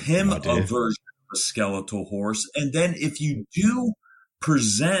 Give him a version of a skeletal horse. And then if you do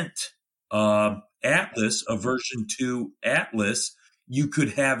present Atlas, a version 2 Atlas, you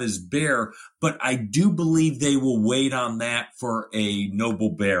could have his bear. But I do believe they will wait on that for a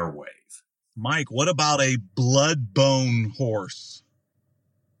Noble Bear wave. Mike, what about a blood-bone horse?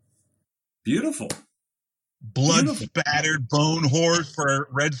 Beautiful. Blood-spattered bone horse for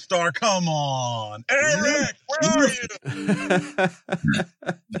Red Star. Come on. Eric, where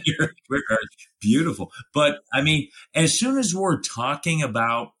are you? Beautiful. But, I mean, as soon as we're talking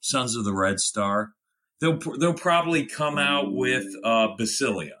about Sons of the Red Star, they'll probably come out with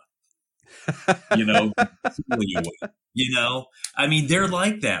Basilia. I mean, they're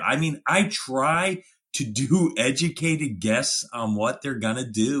like that. I mean, I try to do educated guess on what they're going to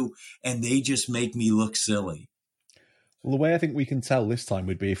do, and they just make me look silly. Well, the way I think we can tell this time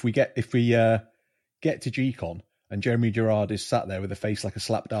would be if we get to G-Con and Jeremy Gerard is sat there with a face like a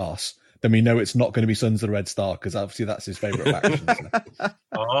slapped arse, then we know it's not going to be Sons of the Red Star, because obviously that's his favourite faction.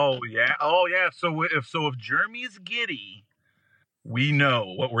 Oh yeah. So if Jeremy is giddy, we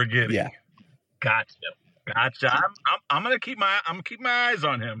know what we're getting. Yeah. Gotcha. I'm gonna keep my eyes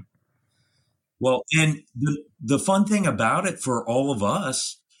on him. Well, and the fun thing about it for all of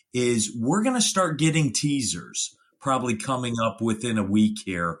us is we're going to start getting teasers probably coming up within a week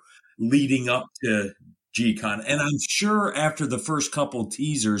here leading up to G-Con. And I'm sure after the first couple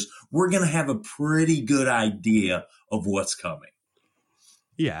teasers, we're going to have a pretty good idea of what's coming.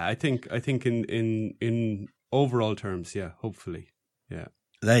 Yeah, I think in overall terms, yeah, hopefully. Yeah.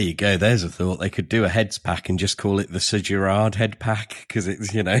 There you go. There's a thought. They could do a heads pack and just call it the Sir Gerard head pack, because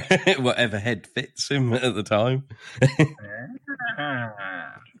it's, whatever head fits him at the time.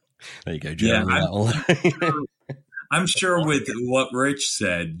 There you go, Jeremy. Yeah, I'm sure with what Rich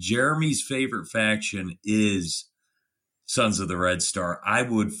said, Jeremy's favorite faction is Sons of the Red Star. I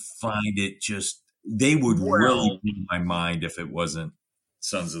would find it they would really blow my mind if it wasn't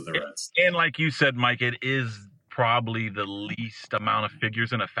Sons of the Red Star. And like you said, Mike, it is probably the least amount of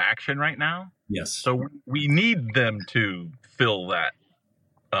figures in a faction right now. Yes. So we need them to fill that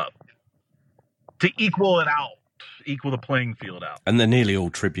up to equal the playing field out. And they're nearly all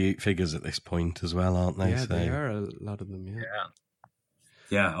tribute figures at this point as well, aren't they? Yeah, they are, a lot of them, yeah.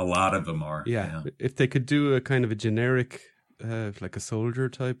 Yeah, a lot of them are. Yeah. If they could do a kind of a generic, like a soldier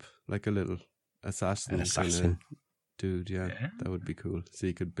type, like a little assassin. Kind of dude, that would be cool. So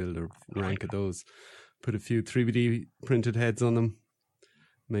you could build a rank of those. Put a few 3D printed heads on them.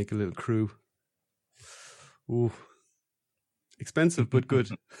 Make a little crew. Ooh. Expensive, but good.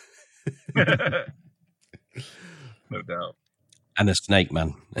 No doubt. And a snake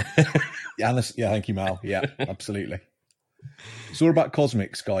man. Thank you, Mal. Yeah, absolutely. So what about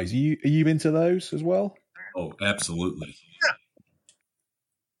cosmics, guys? Are you into those as well? Oh, absolutely.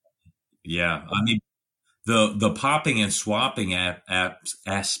 Yeah. I mean, the popping and swapping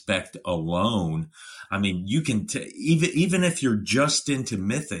aspect alone, I mean, you can even if you're just into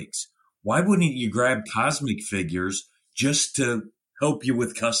mythics, why wouldn't you grab cosmic figures just to help you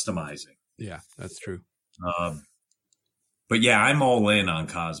with customizing? Yeah, that's true. But yeah, I'm all in on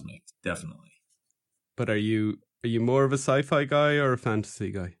cosmic, definitely. But are you more of a sci-fi guy or a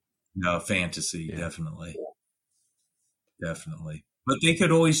fantasy guy? No, fantasy, definitely. But they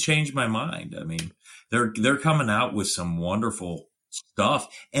could always change my mind. I mean, they're coming out with some wonderful stuff.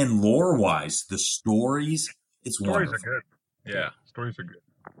 And lore-wise, the stories, it's Stories wonderful. are good. Yeah, stories are good.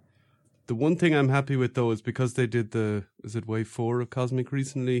 The one thing I'm happy with, though, is because they did is it Wave 4 of Cosmic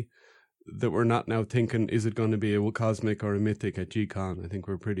recently, that we're not now thinking, is it going to be a Cosmic or a Mythic at G-Con? I think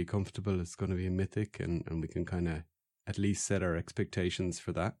we're pretty comfortable it's going to be a Mythic, and we can kind of at least set our expectations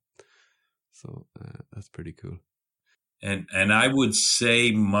for that. So that's pretty cool. And I would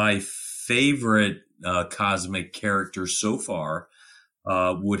say my favorite Cosmic character so far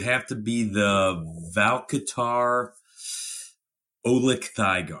would have to be the Valkatar Olik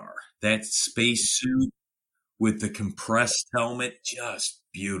Thygar. That spacesuit with the compressed helmet, just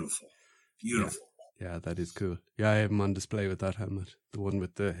beautiful. Beautiful. Yeah, that is cool. Yeah, I have him on display with that helmet. The one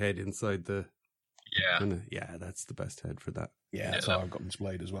with the head inside the... Yeah, that's the best head for that. Yeah, that's how I've got them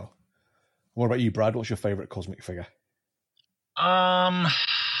displayed as well. What about you, Brad? What's your favourite Cosmic figure? I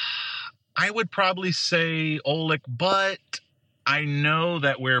would probably say Oleg, but I know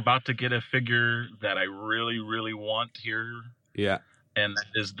that we're about to get a figure that I really, really want here. Yeah. And that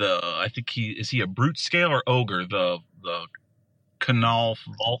is I think is he a brute scale or ogre? The Canal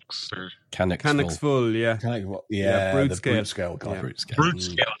Volks or Canucks full, yeah. Brute scale. Brute scale. Brute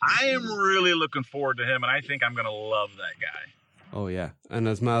scale. I am really looking forward to him, and I think I'm going to love that guy. Oh, yeah. And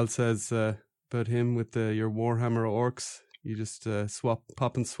as Mal says about him with your Warhammer orcs, you just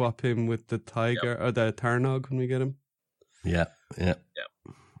pop and swap him with the Tiger or the Tarnog when we get him. Yeah.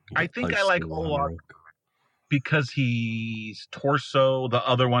 I think I like Olak because he's torso. The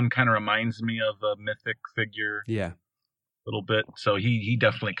other one kind of reminds me of a mythic figure. Yeah. A little bit. So he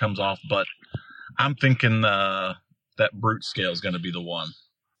definitely comes off, but I'm thinking that brute scale is going to be the one.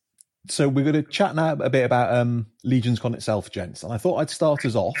 So we're going to chat now a bit about Legion's Con itself, gents. And I thought I'd start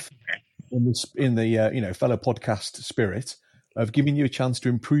us off in the fellow podcast spirit of giving you a chance to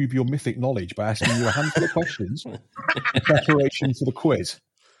improve your mythic knowledge by asking you a handful of questions in preparation for the quiz.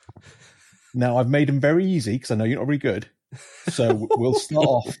 Now, I've made them very easy because I know you're not very good. So we'll start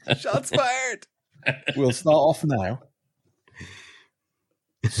off. Shots fired! We'll start off now.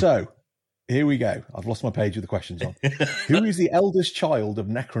 So, here we go. I've lost my page with the questions on. Who is the eldest child of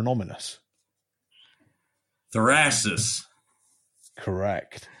Necronominus? Thrasus.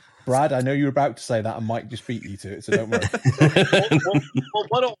 Correct. Brad, I know you're about to say that. I might just beat you to it, so don't worry.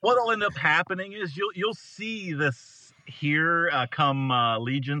 What'll end up happening is you'll see this here come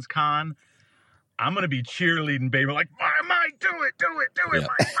Legion's Con. I'm going to be cheerleading, baby, like, Mike, do it,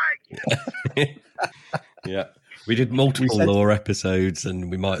 Mike. Yeah. We did multiple lore episodes, and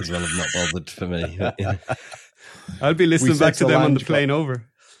we might as well have not bothered for me. I'll be listening back to them on the plane over.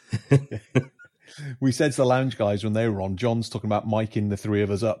 We said to the lounge guys when they were on, John's talking about miking the three of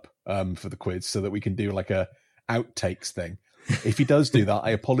us up for the quiz so that we can do like a outtakes thing. If he does do that,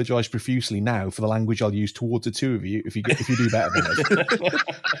 I apologise profusely now for the language I'll use towards the two of you if you do better than us.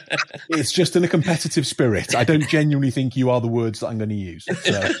 It's just in a competitive spirit. I don't genuinely think you are the words that I'm going to use.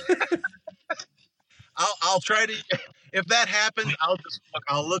 So. I'll try to. If that happens,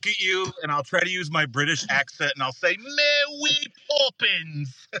 I'll look at you and I'll try to use my British accent and I'll say "Mary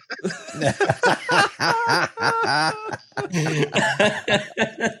Poppins." I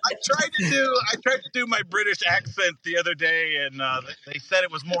tried to do my British accent the other day, and they said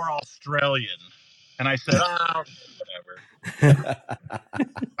it was more Australian, and I said, "Oh, whatever."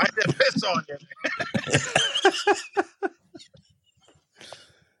 I said, "Piss on you."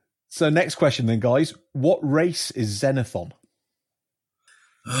 So next question then, guys. What race is Xenophon?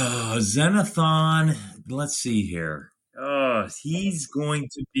 Xenophon, let's see here. He's going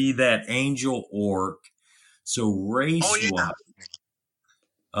to be that angel orc. So race-wise,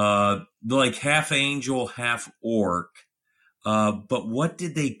 like half angel, half orc. But what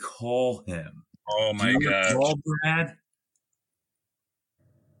did they call him? Oh my God, Brad?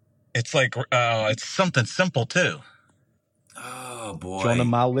 It's like it's something simple too. Oh boy, John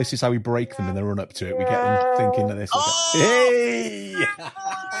and Mal, this is how we break them in the run up to it. We get them thinking that this is hey.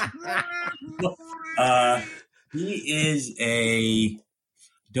 He is a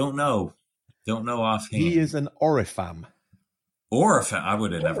don't know offhand. He is an Orifam. Orifam. I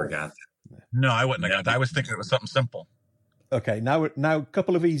would have never got that. No, I wouldn't have got that. I was thinking it was something simple. Okay, now a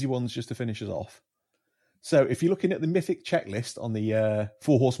couple of easy ones just to finish us off. So if you're looking at the Mythic checklist on the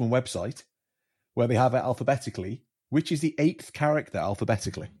Four Horsemen website, where they have it alphabetically, which is the 8th character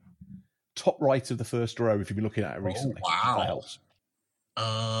alphabetically? Top right of the first row, if you've been looking at it recently. Oh,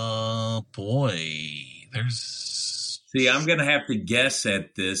 wow. Boy. See, I'm going to have to guess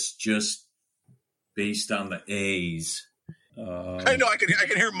at this just based on the A's. I know, I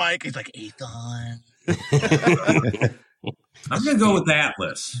can hear Mike. He's like, Ethan. I'm going to go with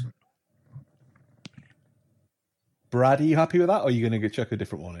Atlas. Brad, are you happy with that, or are you going to chuck a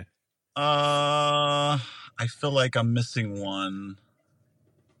different one in? I feel like I'm missing one.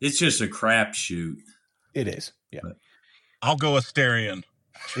 It's just a crapshoot. It is, yeah. I'll go Asterion.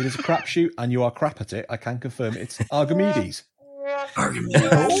 It is a crapshoot, and you are crap at it. I can confirm it's Archimedes. Archimedes.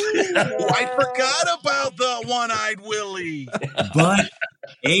 I forgot about the one-eyed Willie. But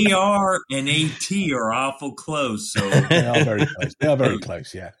AR and AT are awful close. So They are very close. They are very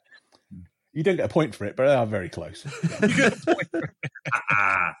close, yeah. You don't get a point for it, but they are very close.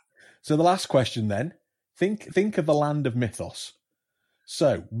 So the last question then. Think of the land of mythos.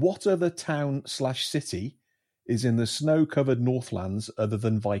 So what other town/city is in the snow-covered Northlands other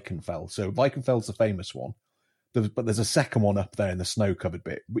than Vikenfell? So Vikenfell's the famous one. But there's a second one up there in the snow-covered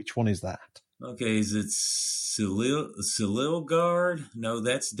bit. Which one is that? Okay, is it Sililgard? No,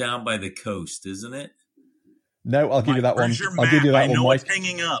 that's down by the coast, isn't it? No, I'll give you that one. Where's your I'll give you map? that I know one, it's Mike.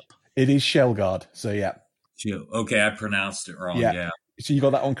 hanging up. It is Shelgard. So yeah. Okay, I pronounced it wrong. Yeah. So you got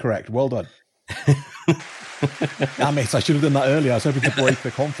that one correct. Well done. Damn it! I should have done that earlier. I was hoping to break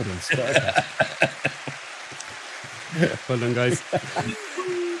the confidence. But okay. Well done, guys.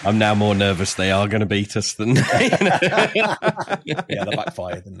 I'm now more nervous they are going to beat us than. Yeah, that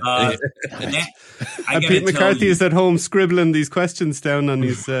backfired. Didn't it? And Pete McCarthy is at home scribbling these questions down on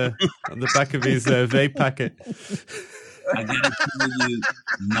his on the back of his vape packet. I got to tell you,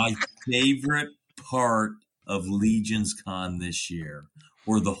 my favorite part of Legion's Con this year,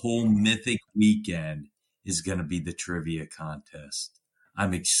 or the whole Mythic weekend, is going to be the trivia contest.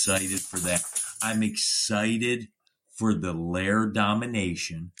 I'm excited for that. I'm excited for the Lair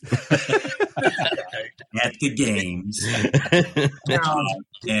domination at the games.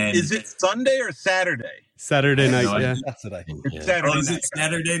 And Is it Sunday or Saturday? Saturday night, yeah. Saturday. It's Saturday is night. it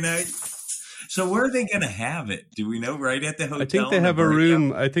Saturday night? So where are they going to have it? Do we know? Right at the hotel? I think they have a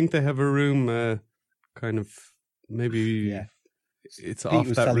room. I think they have a room, kind of maybe. Yeah. It's Pete off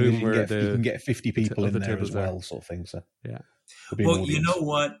was that telling room you where you can get 50 people in other there as tables are. well, sort of thing. So yeah. there'll be an Well, you audience. know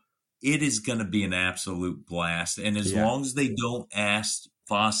what? It is going to be an absolute blast. And as Yeah. long as they don't ask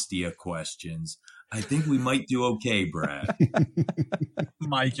Fastia questions, I think we might do okay, Brad.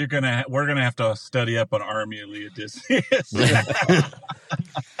 Mike, we're gonna have to study up on Army of Odysseus.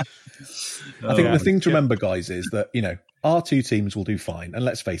 I think the thing to remember, guys, is that, our two teams will do fine. And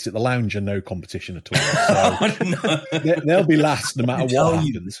let's face it, the Lounge are no competition at all. So they'll be last no matter what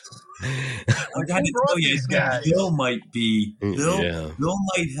happens. I got to tell you, Bill might be. Bill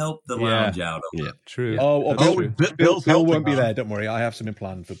might help the Lounge out of it. Yeah. True. Oh, That's Bill, true. Bill won't be there. Don't worry. I have something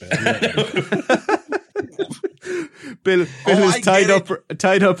planned for Bill. Bill is tied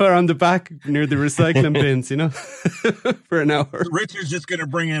up around the back near the recycling bins, for an hour. Richard's just going to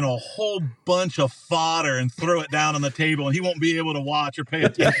bring in a whole bunch of fodder and throw it down on the table, and he won't be able to watch or pay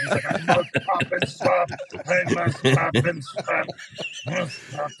attention. He's like, I must stop and stop. I must stop and stop. Must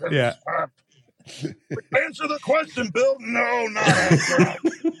stop and stop. Answer the question, Bill. No, not answer.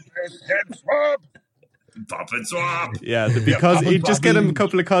 Head swap. Pop and swap. Yeah, because he'd just get him a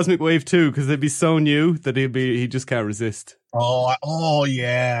couple of Cosmic Wave too, because they'd be so new that he just can't resist. Oh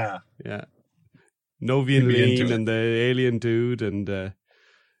yeah. Yeah. Novian Lean and the Alien Dude and a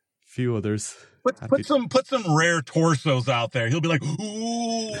few others. Put some rare torsos out there. He'll be like,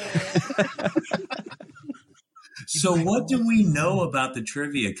 ooh. So what do we know about the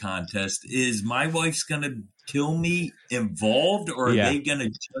trivia contest? Is my wife's going to kill me involved, or are they going to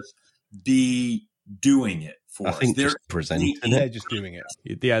just be doing it for us? I think they're presenting it. They're just doing it.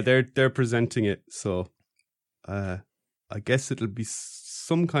 Yeah, they're presenting it. So I guess it'll be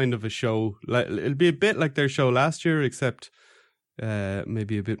some kind of a show. It'll be a bit like their show last year, except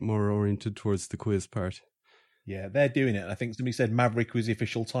maybe a bit more oriented towards the quiz part. Yeah, they're doing it. I think somebody said Maverick was the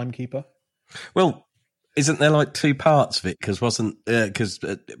official timekeeper. Well, isn't there like two parts of it? Because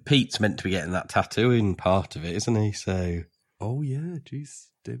Pete's meant to be getting that tattoo in part of it, isn't he? So, oh yeah, geez,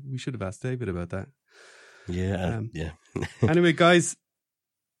 we should have asked David about that. Yeah, Anyway, guys,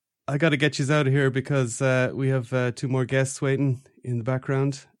 I got to get you out of here because we have two more guests waiting in the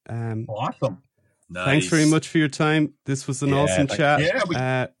background. Awesome. Nice. Thanks very much for your time. This was an awesome chat.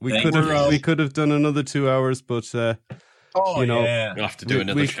 Yeah, we could have done another 2 hours, but we'll have to do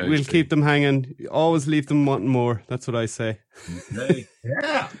another show. We'll keep them hanging. Always leave them wanting more. That's what I say. Okay.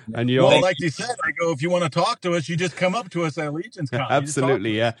 Yeah. And like you said, I go, if you want to talk to us, you just come up to us at Legion's Con.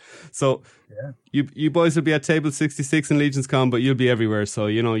 Absolutely, yeah. So you boys will be at table 66 in Legion's Con, but you'll be everywhere. So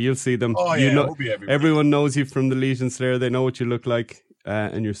you'll see them. Oh yeah, we'll be everywhere. Everyone knows you from the Legion Slayer. They know what you look like,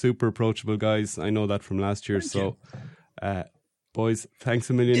 and you're super approachable guys. I know that from last year. Boys, thanks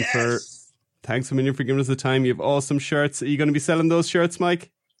a million for giving us the time. You have awesome shirts. Are you going to be selling those shirts, Mike?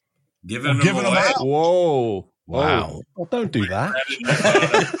 Giving them away. Whoa. Wow. Well, don't do that.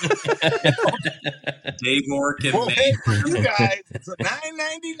 Dave Ork and Well, me. hey, for you guys, it's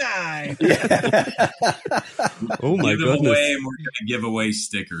 $9.99. Oh my Give them goodness. away, and we're going to give away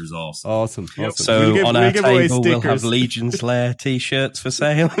stickers also. Awesome. Yep. So on our give away table, we'll have stickers. Legion's Lair t-shirts for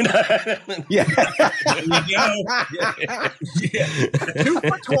sale. Yeah. There you go. Yeah. 2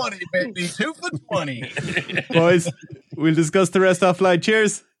 for 20, baby. 2 for 20. Boys, we'll discuss the rest offline.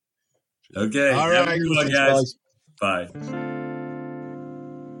 Cheers. Okay. All Have a right. good one, Thanks, guys. guys. Bye.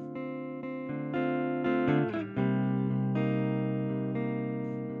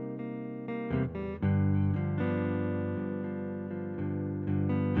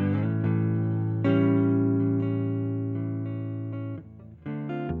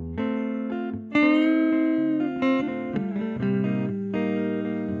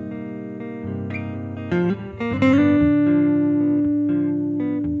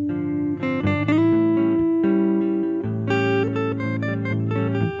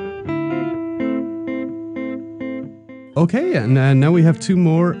 Okay, and now we have two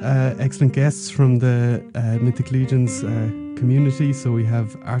more excellent guests from the Mythic Legions community. So we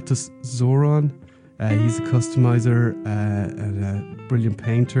have Arthus Zoron. He's a customizer and a brilliant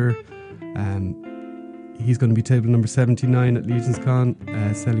painter. He's going to be table number 79 at Legions Con,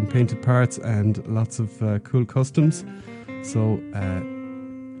 selling painted parts and lots of cool customs. So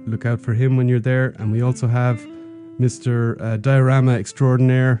look out for him when you're there. And we also have Mr. Diorama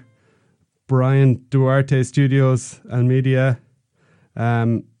Extraordinaire, Brian Duarte Studios and Media.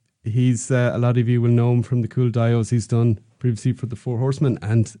 He's a lot of you will know him from the cool dios he's done previously for the Four Horsemen,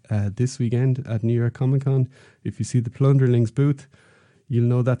 and this weekend at New York Comic Con, if you see the Plunderlings booth, you'll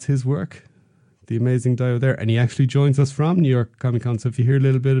know that's his work. The amazing dio there, and he actually joins us from New York Comic Con. So if you hear a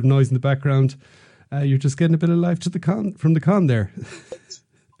little bit of noise in the background, you're just getting a bit of life to the con from the con there.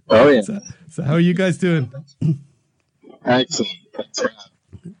 Oh yeah. So how are you guys doing? Excellent.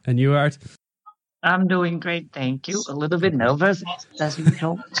 And you, Art? I'm doing great, thank you. A little bit nervous, as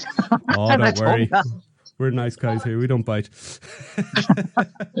usual. Oh, don't worry. We're nice guys here. We don't bite.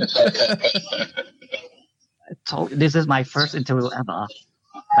 This is my first interview ever.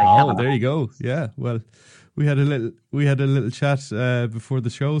 Oh, there you go. Yeah. Well, we had a little chat before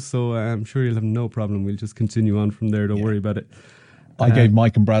the show, so I'm sure you'll have no problem. We'll just continue on from there. Don't worry about it. I gave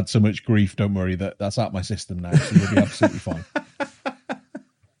Mike and Brad so much grief. Don't worry, that's out my system now, so you'll be absolutely fine.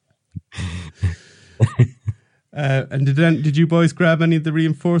 And did you boys grab any of the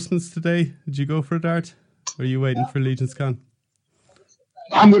reinforcements today? Did you go for it, Art? Or are you waiting for Legion's Con?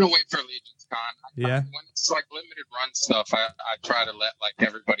 I'm going to wait for Legion's Con. Yeah. When it's like limited run stuff, I try to let like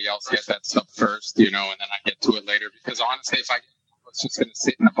everybody else get that stuff first, and then I get to it later. Because honestly, if it's just going to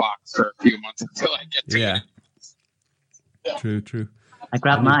sit in the box for a few months until I get to it. Yeah. True. I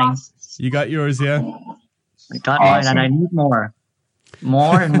grabbed mine. You got yours, yeah? I got mine, and I need more.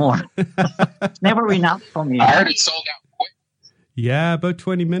 More and more. It's never enough for me. I heard it sold out quick. Yeah, about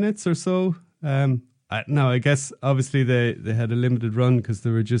 20 minutes or so. I guess obviously they had a limited run because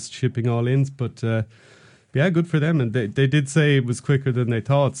they were just shipping all ins, but yeah, good for them. And they did say it was quicker than they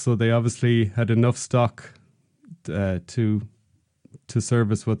thought, so they obviously had enough stock to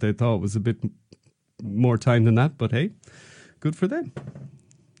service what they thought was a bit more time than that. But hey, good for them.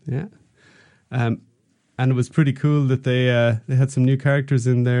 Yeah. And it was pretty cool that they had some new characters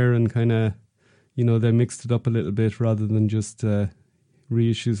in there and kind of, they mixed it up a little bit rather than just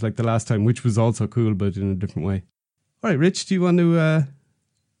reissues like the last time, which was also cool, but in a different way. All right, Rich, do you want to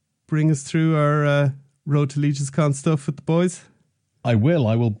bring us through our Road to Legion's Con stuff with the boys? I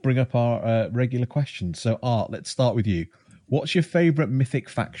will bring up our regular questions. So, Art, let's start with you. What's your favourite mythic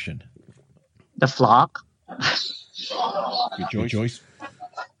faction? The Flock. Good choice.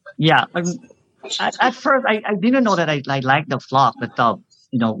 Yeah. At first, I didn't know that I liked the Flock, but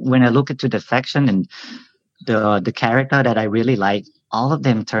when I look into the faction and the character that I really like, all of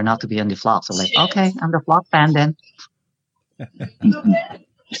them turn out to be on the Flock. So okay, I'm the Flock fan then.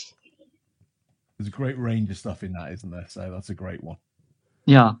 There's a great range of stuff in that, isn't there? So that's a great one.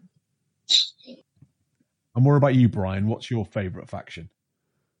 Yeah. And what about you, Brian? What's your favourite faction?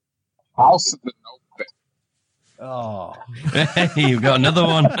 House of the Noble. Oh, you've got another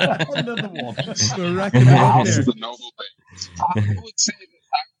one. Another one. House of the Noble. I would say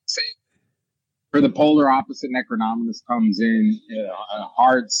for the polar opposite, Necronominus comes in a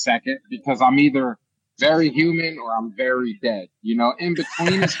hard second because I'm either very human or I'm very dead. In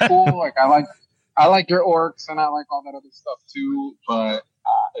between is cool. Like I like your orcs and I like all that other stuff too. But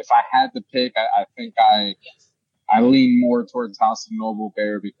if I had to pick, I think I lean more towards House of Noble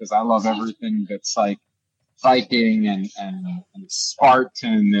Bear because I love everything that's like Viking and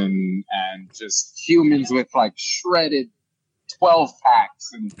Spartan and just humans with like shredded 12 packs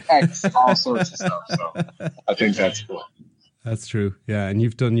and X, all sorts of stuff. So I think that's cool. That's true. Yeah. And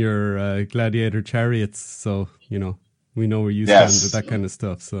you've done your gladiator chariots. So, we know where you stand with that kind of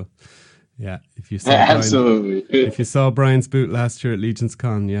stuff. So, yeah. If you saw absolutely. If you saw Brian's boot last year at Legion's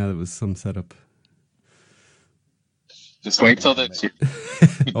Con, there was some setup. Just wait till the...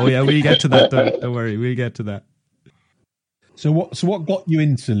 Oh, yeah. We'll get to that. Don't worry. We'll get to that. So what got you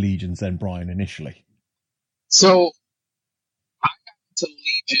into Legions then, Brian, initially? So I got into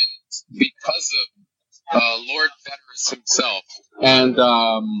Legions because of Lord Veterus himself. And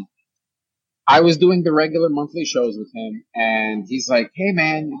I was doing the regular monthly shows with him, and he's like, hey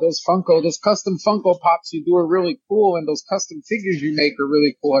man, those custom Funko Pops you do are really cool, and those custom figures you make are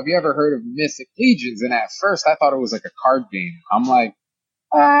really cool. Have you ever heard of Mythic Legions? And at first I thought it was like a card game. I'm like,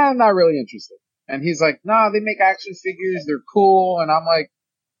 I'm not really interested. And he's like, nah, they make action figures, they're cool. And I'm like,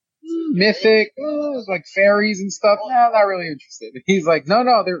 Mythic, like fairies and stuff. Nah, not really interested. He's like, no,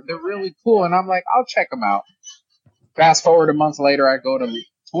 they're really cool. And I'm like, I'll check them out. Fast forward a month later, I go to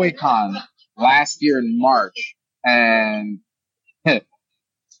ToyCon last year in March, and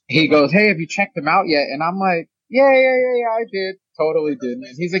he goes, hey, have you checked them out yet? And I'm like, yeah, I did. Totally did.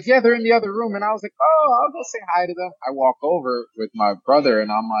 And he's like, yeah, they're in the other room. And I was like, oh, I'll go say hi to them. I walk over with my brother,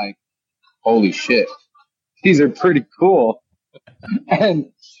 and I'm like, holy shit, these are pretty cool.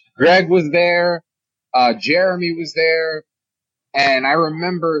 And Greg was there, Jeremy was there, and I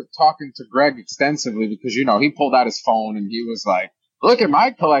remember talking to Greg extensively because, he pulled out his phone and he was like, look at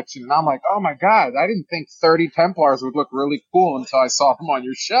my collection. And I'm like, oh my God, I didn't think 30 Templars would look really cool until I saw them on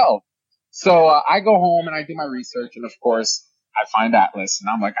your shelf. So I go home and I do my research, and of course I find Atlas, and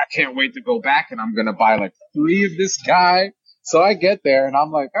I'm like, I can't wait to go back, and I'm going to buy like 3 of this guy. So I get there and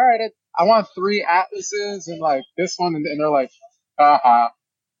I'm like, all right, I want 3 Atlases and like this one. And they're like,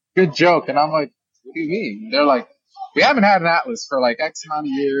 good joke. And I'm like, what do you mean? They're like, we haven't had an Atlas for like X amount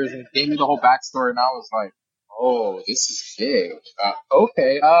of years, and gave me the whole backstory. And I was like, oh, this is big.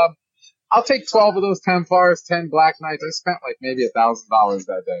 Okay. I'll take 12 of those Templars, 10 Black Knights. I spent like maybe $1,000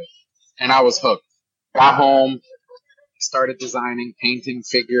 that day, and I was hooked. Got home, started designing, painting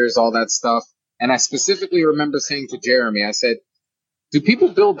figures, all that stuff. And I specifically remember saying to Jeremy, I said, do people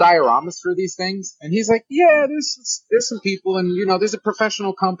build dioramas for these things? And he's like, yeah, there's some people, and there's a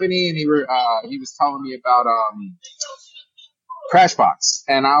professional company. And he was telling me about Crashbox,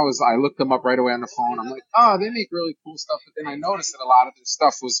 and I looked them up right away on the phone. I'm like, oh, they make really cool stuff. But then I noticed that a lot of their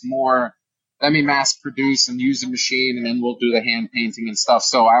stuff was more, let me mass produce and use a machine, and then we'll do the hand painting and stuff.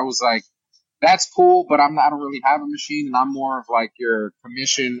 So I was like, that's cool, but I don't really have a machine, and I'm more of like your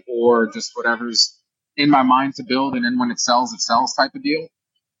commission or just whatever's in my mind to build, and then when it sells type of deal.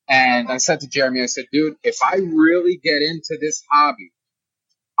 And I said to Jeremy, I said, dude, if I really get into this hobby,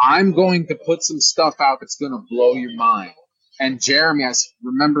 I'm going to put some stuff out that's going to blow your mind. And Jeremy, I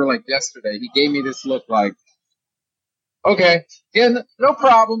remember like yesterday, he gave me this look like, okay, yeah, no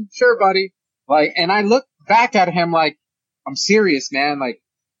problem, sure, buddy. Like, and I looked back at him like, I'm serious, man. Like,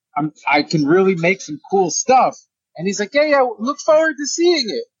 I can really make some cool stuff. And he's like, yeah, look forward to seeing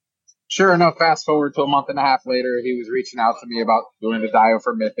it. Sure enough, fast forward to a month and a half later, he was reaching out to me about doing the dio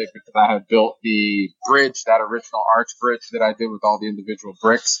for Mythic because I had built the bridge, that original arch bridge that I did with all the individual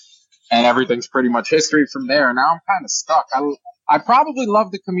bricks. And everything's pretty much history from there. Now I'm kind of stuck. I probably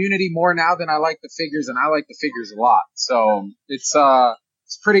love the community more now than I like the figures, and I like the figures a lot. So it's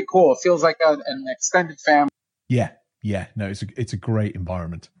pretty cool. It feels like an extended family. Yeah. No, it's a great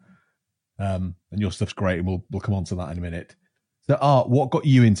environment. And your stuff's great, and we'll come on to that in a minute. So, Art, what got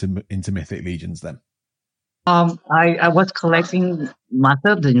you into Mythic Legions then? I was collecting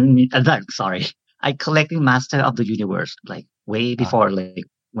Master of the I collecting Master of the Universe like way before, like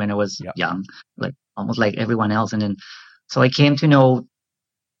when I was young, like almost like everyone else. And then, so I came to know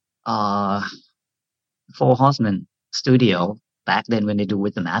Four Horsemen Studio back then when they do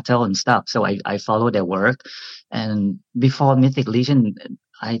with the metal and stuff. So I followed their work, and before Mythic Legion,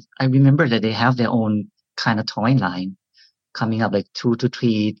 I remember that they have their own kind of toy line coming up, like 2 to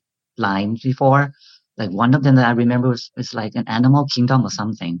 3 lines before. Like one of them that I remember was like an Animal Kingdom or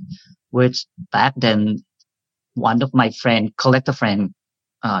something, which back then one of my collector friend,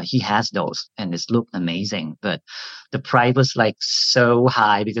 he has those, and it's looked amazing. But the price was like so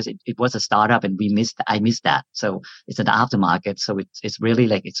high because it was a startup, and I missed that. So it's an aftermarket, so it's really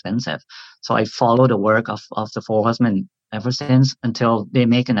like expensive. So I follow the work of the Four Horsemen ever since, until they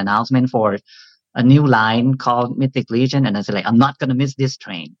make an announcement for a new line called Mythic Legion, and I said, like, I'm not gonna miss this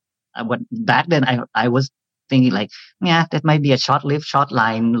train. Back then I was thinking like, yeah, that might be a short-lived short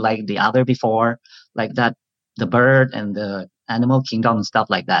line like the other before, like that bird and the animal kingdom and stuff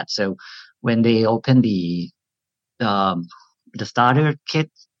like that. So when they open the starter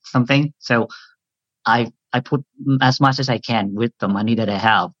kit something, so I put as much as I can with the money that I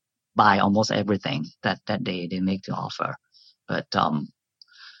have, buy almost everything that they make to offer. But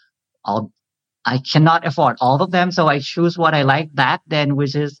I cannot afford all of them, so I choose what I like back then,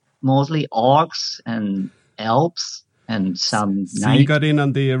 which is mostly orcs and elves and some So knights. you got in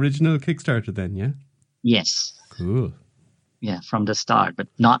on the original Kickstarter then, yeah? Yes. Cool. Yeah, from the start, but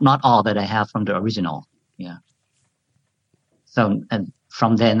not all that I have from the original. Yeah. So, and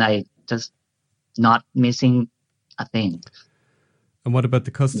from then I just not missing a thing. And what about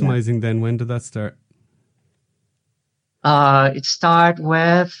the customizing then? When did that start? It start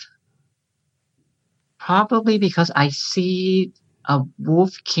with probably because I see a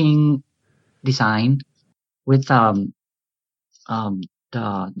Wolf King design with the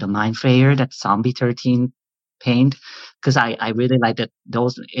Mind Flayer, that Zombie 13 paint, because I really like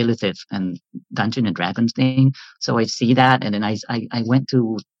those Illithid and Dungeon and Dragons thing. So I see that, and then I went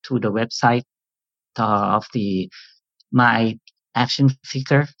to the website of my action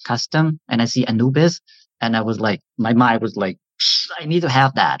figure custom, and I see Anubis, and I was like, my mind was like, I need to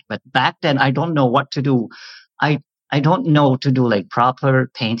have that. But back then I don't know what to do. I don't know to do like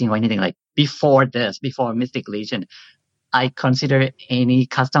proper painting or anything. Like before Mystic Legion, I consider any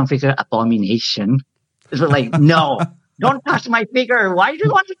custom figure abomination. It was like, no, don't touch my figure. Why do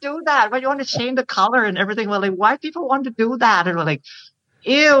you want to do that? Why do you want to change the color and everything? Well, like, why people want to do that? And we're like,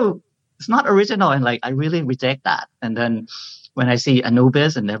 ew, it's not original. And like, I really reject that. And then when I see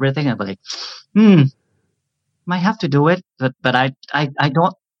Anubis and everything, I'm like, might have to do it. But I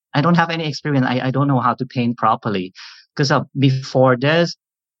don't have any experience. I don't know how to paint properly. Because before this,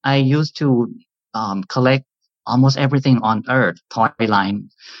 I used to collect almost everything on Earth, toy line,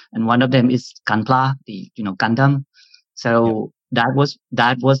 and one of them is Gunpla, the Gundam. So that was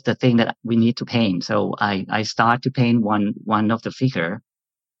the thing that we need to paint. So I start to paint one of the figure,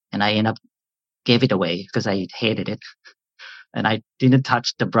 and I end up gave it away because I hated it, and I didn't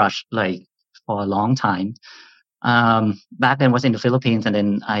touch the brush like for a long time. Back then I was in the Philippines, and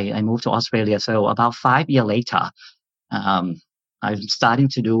then I moved to Australia. So about 5 years later, I'm starting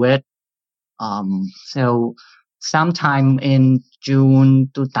to do it. So sometime in June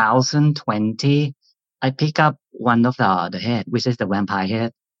 2020, I pick up one of the head, which is the vampire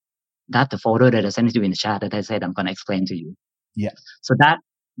head. That's the photo that I sent you in the chat that I said I'm going to explain to you. Yeah. So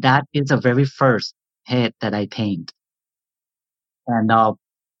that is the very first head that I paint. And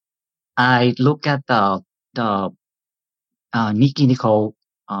I look at the Nikki Nicole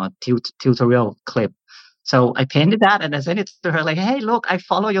tutorial clip. So I painted that and I sent it to her like, hey, look, I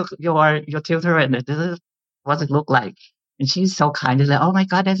follow your tutorial and this is what it looked like. And she's so kind. She's like, oh my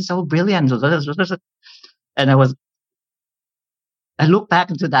God, that's so brilliant. And I look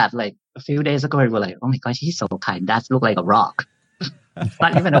back into that like a few days ago and we're like, oh my gosh, he's so kind. That looked like a rock.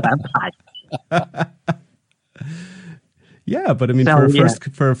 Not even a vampire. Yeah, but I mean,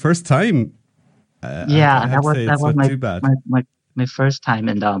 for a first time, that was my first time,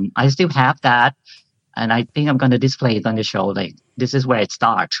 and I still have that. And I think I'm going to display it on the show. Like, this is where it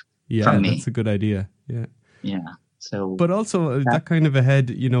starts from me. Yeah, that's a good idea. Yeah. Yeah. So, but also that kind of a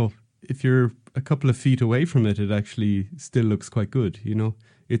head, if you're a couple of feet away from it, it actually still looks quite good.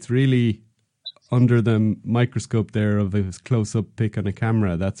 It's really under the microscope there of a close-up pic on a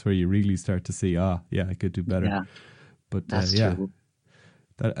camera. That's where you really start to see, I could do better. Yeah. But that's true.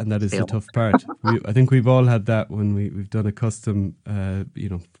 That is the tough part. I think we've all had that when we've done a custom,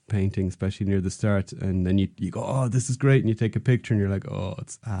 painting, especially near the start, and then you go, oh, this is great, and you take a picture, and you're like, oh,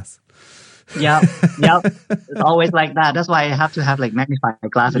 it's ass. Yeah. It's always like that. That's why I have to have like magnifying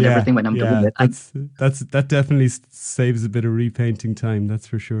glass and everything when I'm doing it. That definitely saves a bit of repainting time. That's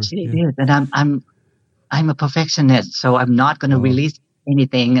for sure. It is, and I'm a perfectionist, so I'm not going to release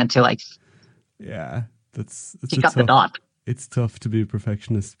anything until I. Yeah, that's pick up the dot. It's tough to be a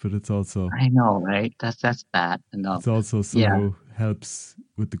perfectionist, but it's also... I know, right? That's bad. And, it's also somehow helps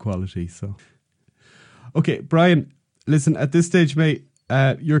with the quality. So, okay, Brian, listen, at this stage, mate,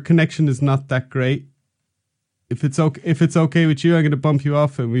 your connection is not that great. If it's okay with you, I'm going to bump you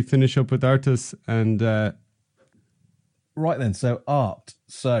off and we finish up with Arthus. And right then, so Art.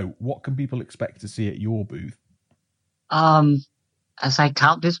 So, what can people expect to see at your booth? As I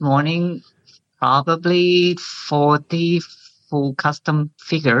count this morning, probably 40 full custom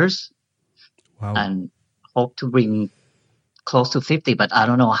figures. Wow. And hope to bring close to 50, but I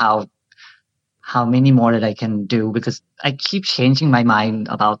don't know how many more that I can do because I keep changing my mind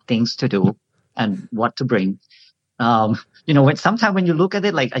about things to do and what to bring. Sometimes when you look at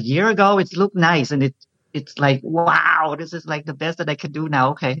it, like a year ago, it looked nice and it's like, wow, this is like the best that I can do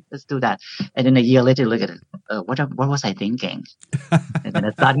now. Okay, let's do that. And then a year later, look at it. What was I thinking? And then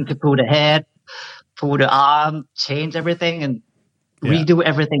I started to pull the head, pull the arm, change everything, and redo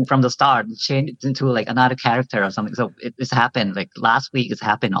everything from the start, change it into like another character or something. So it's happened. Like last week, it's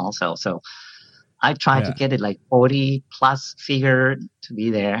happened also. So I tried to get it like 40 plus figure to be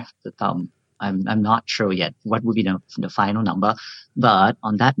there. But I'm not sure yet what would be the final number. But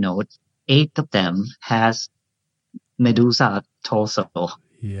on that note, 8 of them has Medusa torso.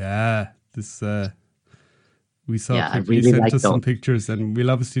 Yeah, this we saw. Yeah, you really sent like us some those. pictures, and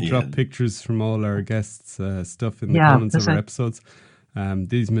we'll obviously drop pictures from all our guests' stuff in the comments of our episodes.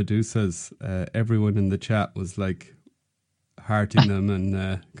 These Medusas, everyone in the chat was like hearting them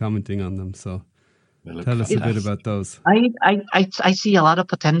and commenting on them. So tell us a bit about those. I see a lot of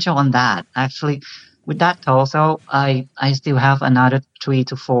potential on that. Actually, with that torso, I still have another 3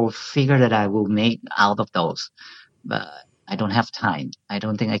 to 4 figure that I will make out of those, but I don't have time. I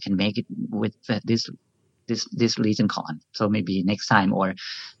don't think I can make it with this Legion Con. So maybe next time, or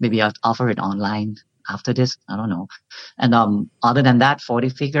maybe I'll offer it online after this. I don't know. And other than that, 40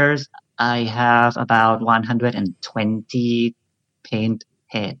 figures, I have about 120 paint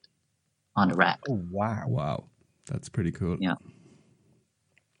head on the rack. Oh wow, that's pretty cool. Yeah.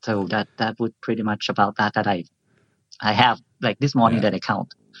 So that would pretty much about that I have like this morning that I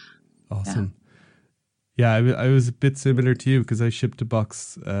count. Awesome. Yeah, I was a bit similar to you because I shipped a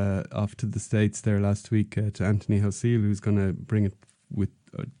box off to the States there last week to Anthony Hosil, who's going to bring it with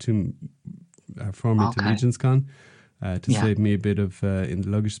for me to Legions Con to save me a bit of in the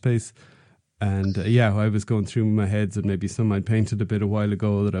luggage space. And I was going through my heads, and maybe some I painted a bit a while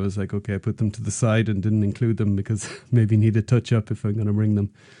ago that I was like, okay, I put them to the side and didn't include them because maybe need a touch up if I'm going to bring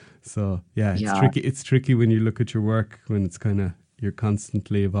them. So it's tricky. It's tricky when you look at your work when it's kind of you're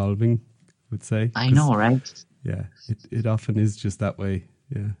constantly evolving. I would say. I know, right? Yeah, it often is just that way.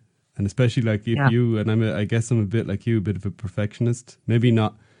 Yeah, and especially like if you and I guess I'm a bit like you, a bit of a perfectionist. Maybe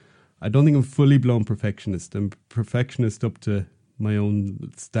not. I don't think I'm fully blown perfectionist. I'm perfectionist up to my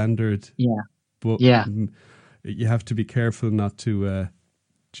own standard. Yeah. But you have to be careful not to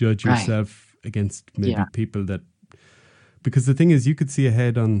judge yourself against maybe people that. Because the thing is, you could see a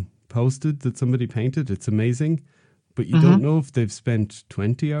head on posted that somebody painted. It's amazing. But you don't know if they've spent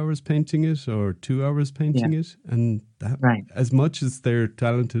 20 hours painting it or 2 hours painting it. And that, as much as they're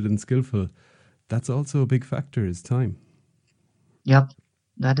talented and skillful, that's also a big factor is time. Yep,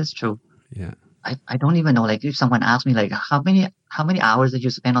 that is true. Yeah. I don't even know, like if someone asked me like how many hours did you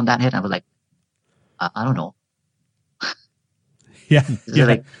spend on that head? I was like, I don't know.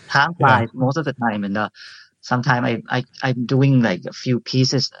 Like time flies most of the time, and sometimes I'm doing like a few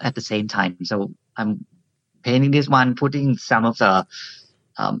pieces at the same time. So I'm painting this one, putting some of the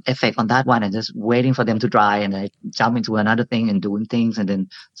effect on that one, and just waiting for them to dry, and I jump into another thing and doing things, and then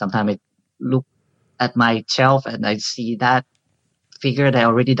sometimes I look at my shelf and I see that figure that I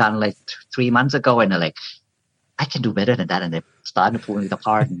already done like 3 months ago, and I'm like, I can do better than that, and I start pulling it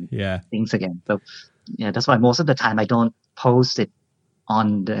apart and things again. So that's why most of the time I don't post it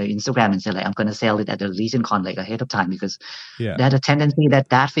on the Instagram and say like I'm going to sell it at the Legion Con like ahead of time, because there's a tendency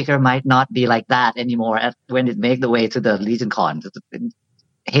that figure might not be like that anymore when it make the way to the Legion Con.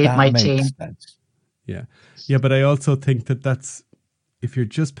 Hate might change. Sense. Yeah, but I also think that's if you're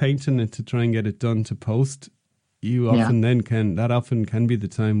just painting it to try and get it done to post, you often often can be the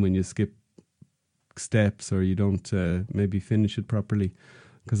time when you skip steps or you don't maybe finish it properly.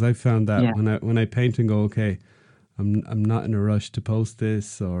 Because I found that when I paint and go, okay, I'm not in a rush to post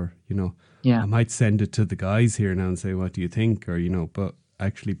this, or I might send it to the guys here now and say, what do you think, or but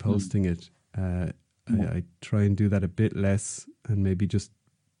actually posting it, I try and do that a bit less and maybe just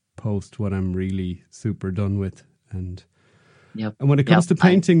post what I'm really super done with. And when it comes to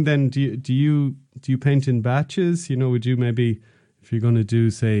painting, then do you paint in batches? Would you maybe, if you're going to do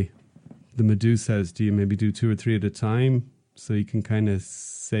say the Medusas, do you maybe do 2 or 3 at a time so you can kind of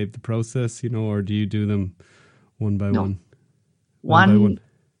save the process, or do you do them one by one?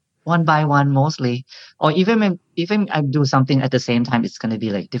 One by one mostly, or even I do something at the same time, it's going to be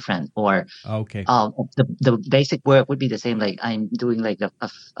like different. Or the basic work would be the same. Like I'm doing like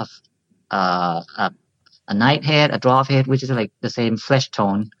a night head, a dwarf head, which is like the same flesh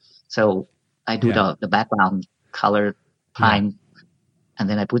tone. So I do the background color prime, and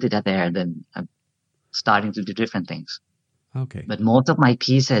then I put it out there, and then I'm starting to do different things. Okay. But most of my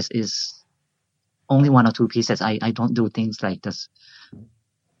pieces is only 1 or 2 pieces. I don't do things like this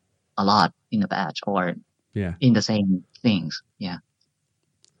a lot in a batch or in the same things. Yeah.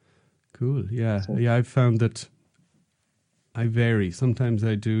 Cool. Yeah. I've found that I vary. Sometimes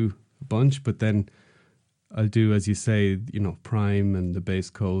I do a bunch, but then I'll do, as you say, prime and the base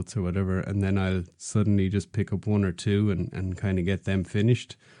coats or whatever, and then I'll suddenly just pick up one or two and kind of get them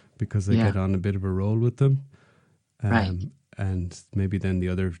finished because I get on a bit of a roll with them. Right. And maybe then the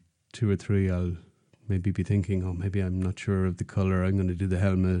other 2 or 3 I'll maybe be thinking, oh, maybe I'm not sure of the colour, I'm going to do the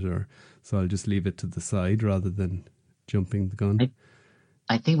helmet, or so I'll just leave it to the side rather than jumping the gun.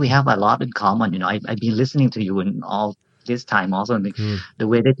 I think we have a lot in common. I've been listening to you and all this time also, and the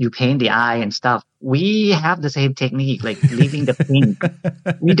way that you paint the eye and stuff. We have the same technique, like leaving the pink.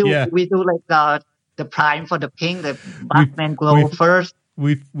 We do like the prime for the pink, the Batman glow first.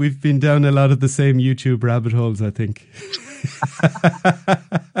 We've been down a lot of the same YouTube rabbit holes, I think,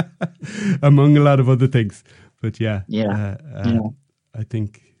 among a lot of other things. But I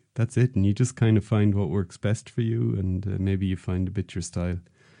think that's it, and you just kind of find what works best for you, and maybe you find a bit your style.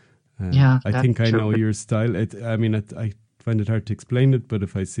 I think I know your style. I find it hard to explain it, but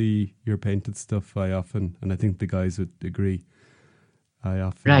if I see your painted stuff, I often, and I think the guys would agree, I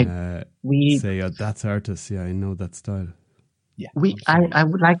often say, oh, that's Arthus. Yeah, I know that style. Yeah, I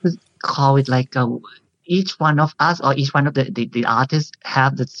would like to call it like each one of us or each one of the artists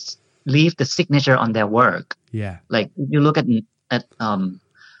have leave the signature on their work. Yeah, like if you look at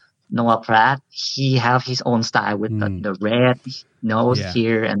Noah Pratt, he have his own style with the red nose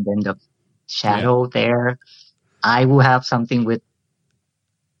here and then the shadow there. I will have something with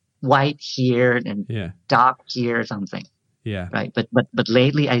white here and dark here or something. Yeah. Right. But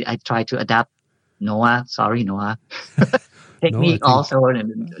lately I try to adapt Noah technique also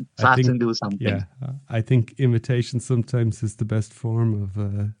and try to do something. Yeah. I think imitation sometimes is the best form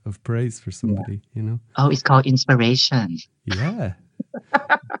of praise for somebody, Oh, it's called inspiration. Yeah.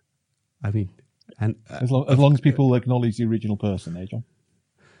 I mean, and as long as people acknowledge the original person, eh, John?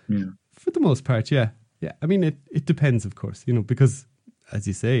 Yeah. For the most part, yeah. Yeah. I mean, it depends, of course, because, as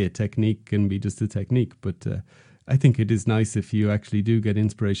you say, a technique can be just a technique. But I think it is nice if you actually do get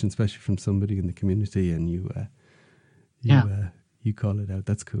inspiration, especially from somebody in the community, and you call it out.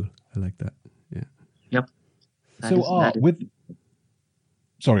 That's cool. I like that. Yeah. Yep. With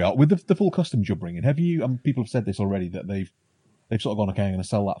the full customs you're bringing, have you? People have said this already that they've sort of gone, okay, I'm going to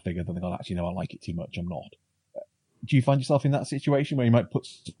sell that figure. Then they've gone, actually, no, I like it too much. I'm not. Do you find yourself in that situation where you might put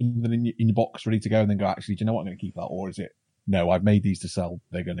something in your box ready to go and then go, actually, do you know what? I'm going to keep that. Or is it, no, I've made these to sell.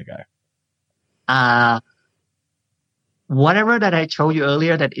 They're going to go. Whatever that I showed you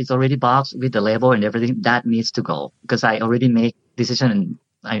earlier that is already boxed with the label and everything, that needs to go because I already make decision and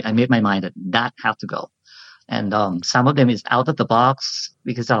I made my mind that have to go. And some of them is out of the box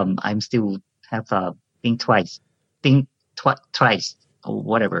because I'm still have think twice or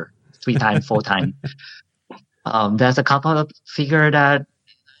whatever, 3 times, 4 times. There's a couple of figure that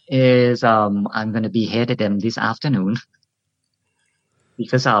is I'm going to be headed them this afternoon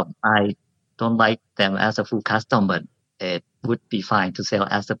because I don't like them as a full custom, but it would be fine to sell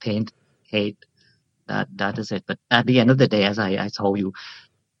as a paint. That is it. But at the end of the day, as I told you,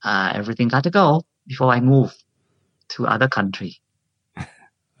 everything got to go before I move to other country. I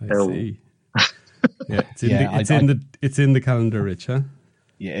see. Yeah, it's in the calendar, Rich, huh?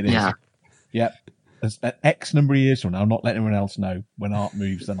 Yeah, it is. Yeah. Yep. As X number of years from now, I'm not letting anyone else know. When Art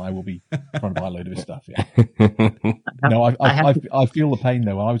moves, then I will be trying to buy a load of his stuff. Yeah. No, I feel the pain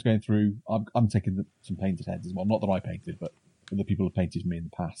though. When I was going through, I'm taking some painted heads as well. Not that I painted, but other people have painted me in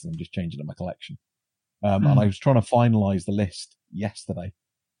the past, and I'm just changing up my collection. And I was trying to finalise the list yesterday,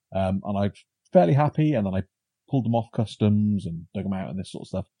 and I'm fairly happy. And then I pulled them off customs and dug them out and this sort of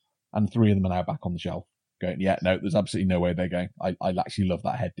stuff. And 3 of them are now back on the shelf. Going, yeah, no, there's absolutely no way they're going. I actually love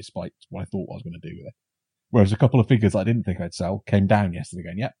that head despite what I thought I was going to do with it. Whereas a couple of figures I didn't think I'd sell came down yesterday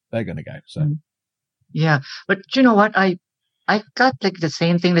going, yeah, they're going to go. So, yeah, but you know what? I got like the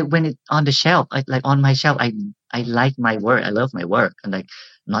same thing that when it on the shelf, like on my shelf, I like my work. I love my work and like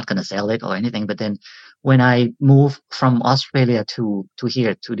I'm not going to sell it or anything. But then when I move from Australia to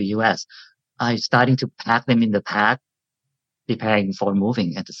here to the US, I starting to pack them in the pack, preparing for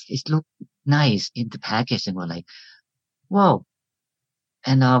moving. And it looked nice in the package and we're like, whoa.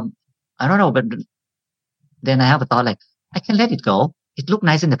 And I don't know, but then I have a thought like I can let it go. It looked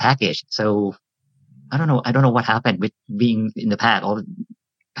nice in the package. So I don't know what happened with being in the pack or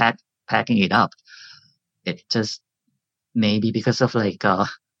packing it up. It just maybe because of like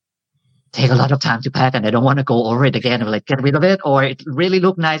take a lot of time to pack and I don't want to go over it again and like get rid of it, or it really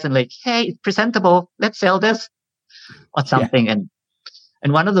looked nice and like, hey, it's presentable, let's sell this or something. Yeah.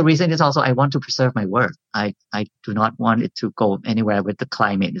 And one of the reasons is also I want to preserve my work. I do not want it to go anywhere with the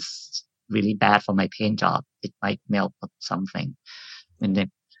climate. It's really bad for my paint job. It might melt or something. And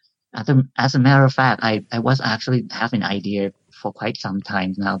then, as a matter of fact, I was actually having an idea for quite some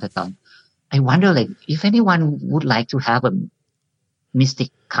time now that I wonder, like, if anyone would like to have a Mystic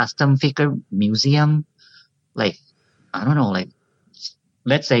custom figure museum, like, I don't know, like,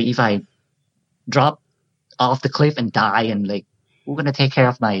 let's say if I drop off the cliff and die, and like, who's gonna take care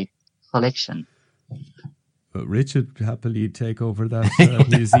of my collection? But Richard happily take over that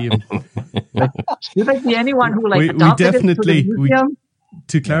museum. Should there be anyone who like we adopted definitely it to the museum?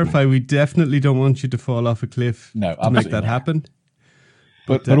 to clarify, we definitely don't want you to fall off a cliff No, to make that happen.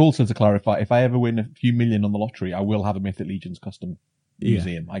 But also to clarify, if I ever win a few million on the lottery, I will have a Mythic Legions custom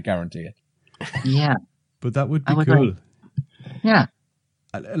museum. I guarantee it. Yeah. But that would be cool. Yeah.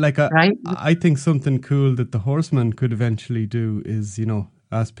 Like, right? I think something cool that the Horseman could eventually do is, you know,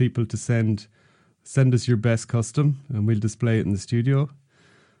 ask people to send us your best custom and we'll display it in the studio.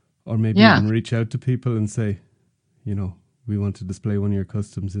 Or maybe even reach out to people and say, you know, we want to display one of your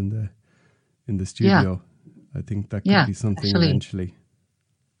customs in the studio. Yeah. I think that could be something eventually.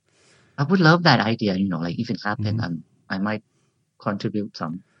 I would love that idea, you know, like if it happened, I might contribute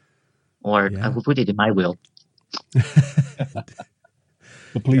some. Or I will put it in my will.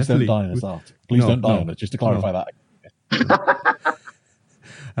 But please don't die on us, Art. Please don't die on us, just to clarify that.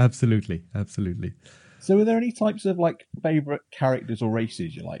 Absolutely. So are there any types of like favourite characters or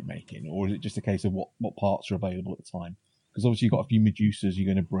races you like making? Or is it just a case of what parts are available at the time? Because obviously you've got a few Medusas you're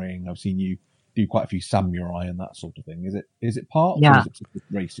going to bring. I've seen you do quite a few samurai and that sort of thing. Is it parts or is it specific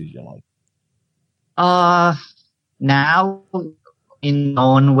races you like? Now in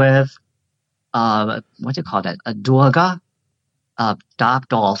known with what do you call that? A Durga, Dark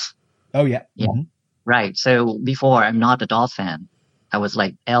Dolph. Oh yeah. Mm-hmm. Right. So before I'm not a Dolph fan. I was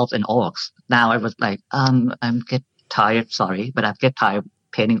like elves and orcs. Now I was like, I'm get tired, sorry, but I get tired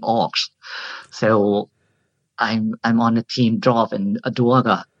painting orcs. So I'm on the team Dwarf and a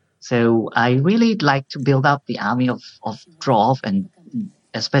Durga. So I really like to build up the army of Dwarf and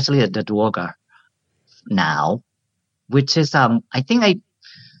especially the Durga now, which is I think I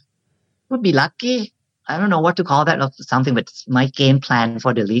would be lucky. I don't know what to call that or something, but my game plan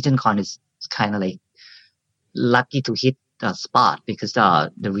for the Legion Con is kind of like lucky to hit the spot because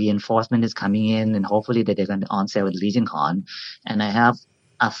the reinforcement is coming in and hopefully that they're going to on sale with Legion Con. And I have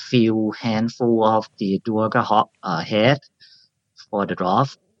a few handful of the Durga head for the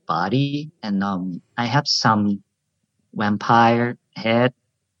dwarf body. And I have some vampire head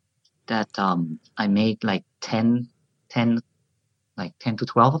that I made like 10 to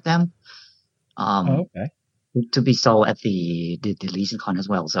 12 of them. To be sold at the Legion Con as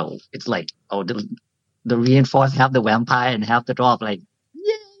well. So it's like, the reinforced have the vampire and have the dwarf, like,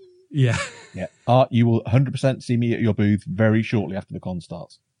 yay! Yeah. Art, you will 100% see me at your booth very shortly after the con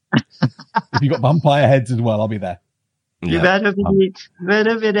starts. If you've got vampire heads as well, I'll be there. You better be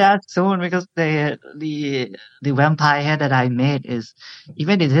there soon because the vampire head that I made is,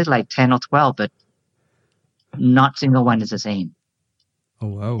 even it is like 10 or 12, but not single one is the same.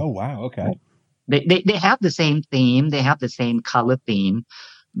 Oh wow, okay. They have the same theme, they have the same color theme,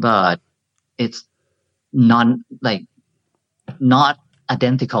 but it's not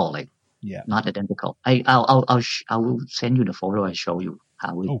identical. Not identical. I will send you the photo. I show you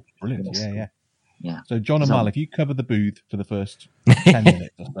how it. Oh, brilliant! Yeah. So John and Mal, if you cover the booth for the first 10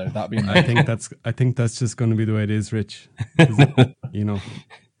 minutes or so, that'd be amazing. I think that's just going to be the way it is, Rich. You know.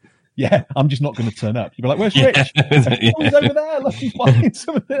 Yeah, I'm just not going to turn up. You'll be like, "Where's Rich? He's over there. Look, he's buying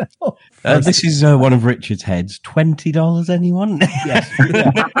something else." This is one of Richard's heads. $20, anyone? Yes.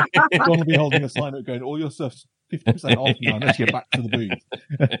 Yeah. John will be holding a sign up going, "All your stuff's 50% off now. Let's get back to the booth."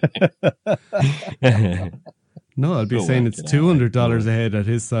 No, I'll be saying it's $200 a head at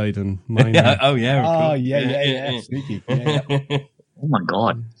his side and mine. Oh yeah. Cool. Yeah. Sneaky. Yeah. Oh my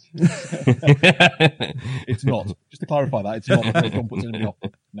god. It's not. Just to clarify that, it's not. John puts it in the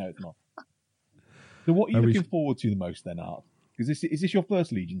offer. No, it's not. So what are you looking forward to the most then, Art? Because is this your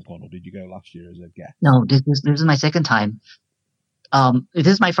first Legion Con or did you go last year as a guest? No, this is my second time. It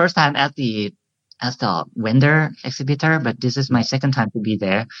is my first time as the vendor exhibitor, but this is my second time to be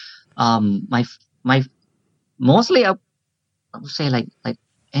there. My mostly I would say like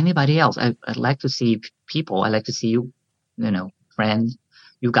anybody else. I'd like to see people. I like to see you friends,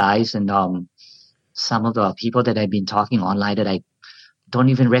 you guys, and some of the people that I've been talking online that I don't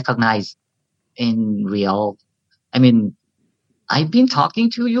even recognize in real. I mean, I've been talking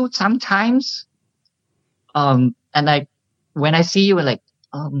to you sometimes, and when I see you, we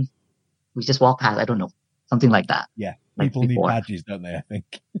just walk past. I don't know, something like that. Yeah, people need badges, don't they? I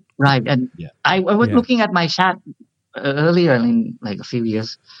think. Right, and I was looking at my chat earlier in like a few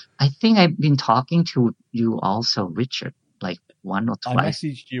years. I think I've been talking to you also, Richard. like one or I twice.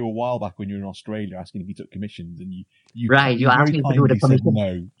 messaged you a while back when you were in Australia asking if you took commissions, and you You asked very me to do the kindly said commission.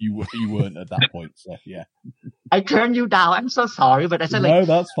 no, you weren't at that point. So yeah, I turned you down. I'm so sorry, but I said no,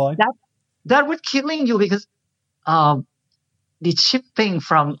 that's fine. That was killing you because the shipping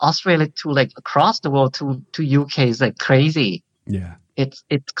from Australia to like across the world to UK is like crazy. Yeah.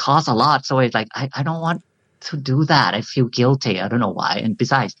 It costs a lot. So it's like, I don't want to do that. I feel guilty. I don't know why. And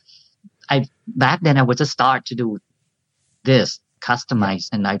besides, back then I would just start to do this customized,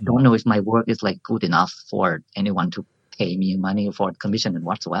 and I don't know if my work is like good enough for anyone to pay me money for commission and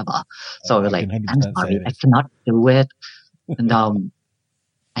whatsoever. So like, I'm sorry, I cannot do it. And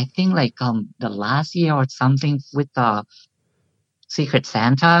I think like the last year or something with Secret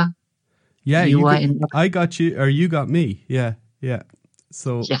Santa. Yeah, I got you, or you got me. Yeah.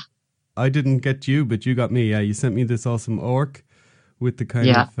 So yeah. I didn't get you, but you got me. Yeah, you sent me this awesome orc with the kind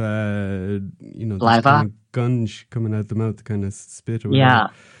of this kind of gunge coming out the mouth, kind of spit or whatever.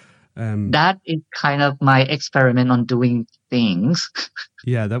 Yeah. That is kind of my experiment on doing things.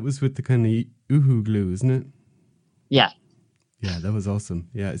 Yeah, that was with the kind of uhu glue, isn't it? Yeah. Yeah, that was awesome.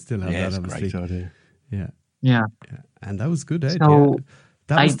 Yeah, I still have that, obviously. Great idea. Yeah. And that was good, Ed. So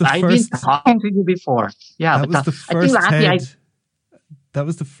that was I've been talking to you before. Yeah, that was the first head. That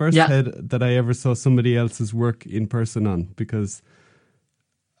was the first head that I ever saw somebody else's work in person on, because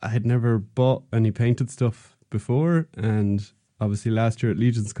I had never bought any painted stuff before, and obviously last year at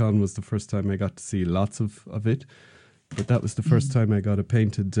Legions Con was the first time I got to see lots of it. But that was the first time I got a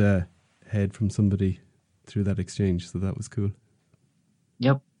painted head from somebody through that exchange, so that was cool.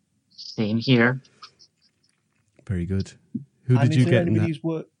 Yep, same here. Very good. Who did you get in that?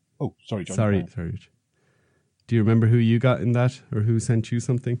 Work? Oh, sorry, John. Sorry. Do you remember who you got in that, or who sent you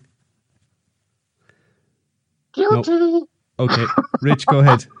something? Guilty. No. Okay, Rich, go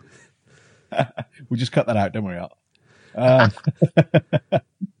ahead. We'll just cut that out. Don't worry. I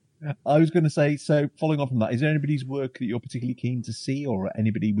was going to say, so following on from that, is there anybody's work that you're particularly keen to see, or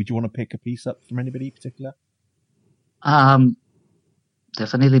anybody? Would you want to pick a piece up from anybody in particular?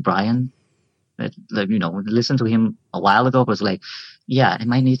 Definitely Brian. Listen to him a while ago. Was like, yeah, I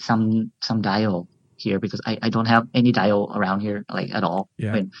might need some dial here because I don't have any dial around here like at all.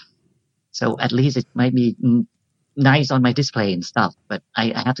 Yeah. So at least it might be nice on my display and stuff, but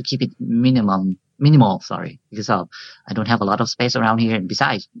I have to keep it minimal, because I don't have a lot of space around here. And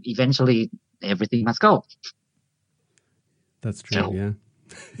besides, eventually everything must go. That's true. So,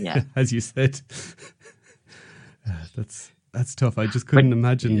 yeah. As you said, that's tough. I just couldn't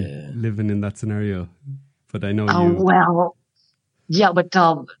imagine living in that scenario. But I know you. Well, yeah, but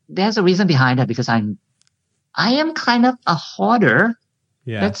there's a reason behind that, because I am kind of a hoarder.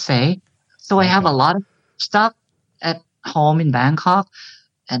 Yeah. Let's say. So I have a lot of stuff at home in Bangkok,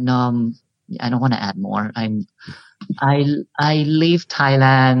 and I don't want to add more. I leave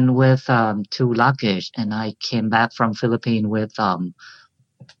Thailand with 2 luggage, and I came back from Philippines with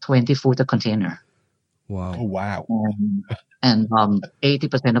 20-footer container. Wow! Oh, wow! And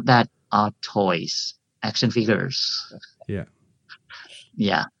 80% of that are toys, action figures.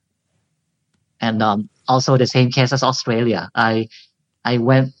 Yeah. And also the same case as Australia. I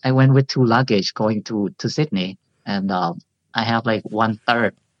went with 2 luggage going to Sydney, and I have like one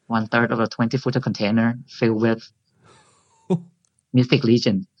third of a 20-footer container filled with Mystic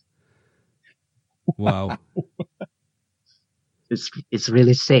Legion. Wow. It's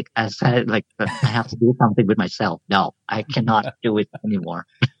really sick. I said, like, I have to do something with myself. No, I cannot do it anymore.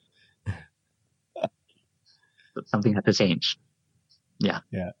 Something had to change. Yeah.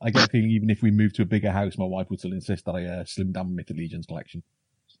 I get a feeling even if we moved to a bigger house, my wife would still insist that I slim down Mythic Legion's collection.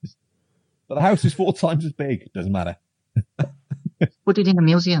 But the house is 4 times as big. Doesn't matter. Put it in a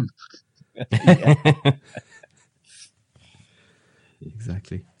museum.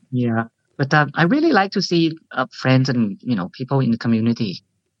 Exactly. Yeah. But I really like to see friends and people in the community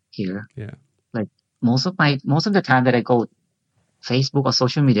here. Yeah. Like most of the time that I go Facebook or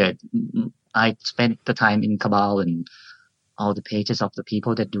social media, I spend the time in Cabal and all the pages of the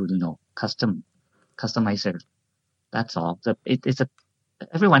people that do customizer. That's all.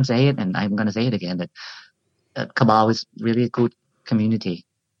 Everyone say it, and I'm gonna say it again, that Cabal is really a good community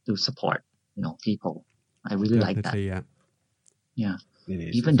to support people. I really like that. Yeah. It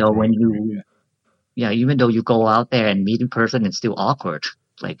is. Even though even though you go out there and meet in person, it's still awkward.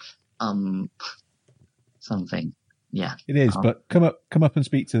 Like something. Yeah. It is, but come up and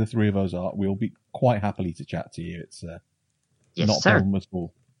speak to the 3 of us. We'll be quite happily to chat to you. It's yes, not a problem at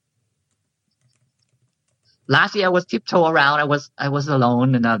all. Last year I was tiptoe around. I was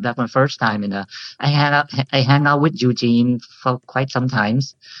alone, and that was my first time. And I hang out with Eugene for quite some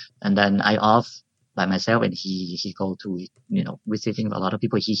times, and then I off by myself, and he go to, visiting a lot of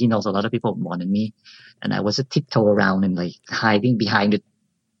people. He knows a lot of people more than me, and I was a tiptoe around and like hiding behind the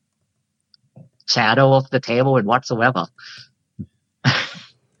shadow of the table and whatsoever.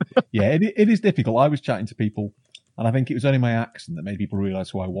 Yeah, it is difficult. I was chatting to people, and I think it was only my accent that made people realise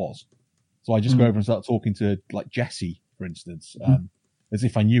who I was. So I just go over and start talking to like Jesse, for instance, as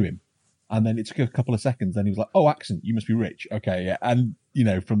if I knew him. And then it took a couple of seconds. Then he was like, "Oh, accent, you must be rich." Okay, yeah. And,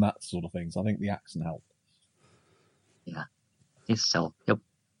 from that sort of thing. So I think the accent helped. Yeah. So, yep.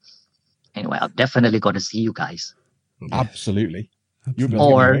 Anyway, I'm definitely going to see you guys. Absolutely. You'll be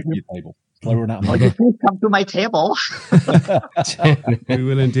Or able to your table. Or you please come to my table. We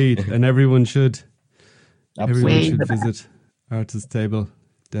will indeed. And everyone should. Absolutely. Everyone should visit Arthus' table.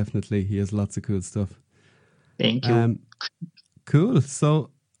 Definitely. He has lots of cool stuff. Thank you. Cool.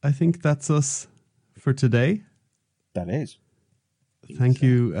 So I think that's us for today. That is. Thank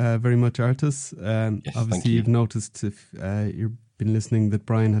you very much, Arthus. Yes, obviously, you've noticed if you've been listening that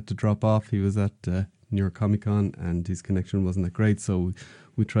Brian had to drop off. He was at New York Comic Con and his connection wasn't that great. So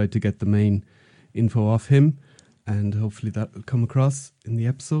we tried to get the main info off him, and hopefully that will come across in the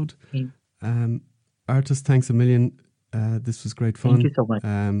episode. Arthus, thanks a million. This was great fun. Thank you so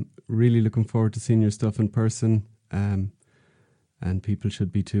much. Really looking forward to seeing your stuff in person. And people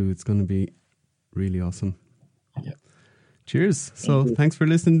should be too. It's going to be really awesome. Yeah. Cheers. So thanks for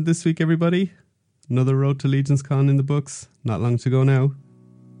listening this week, everybody. Another Road to Legions Con in the books. Not long to go now.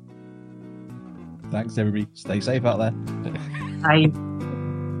 Thanks, everybody. Stay safe out there. Bye.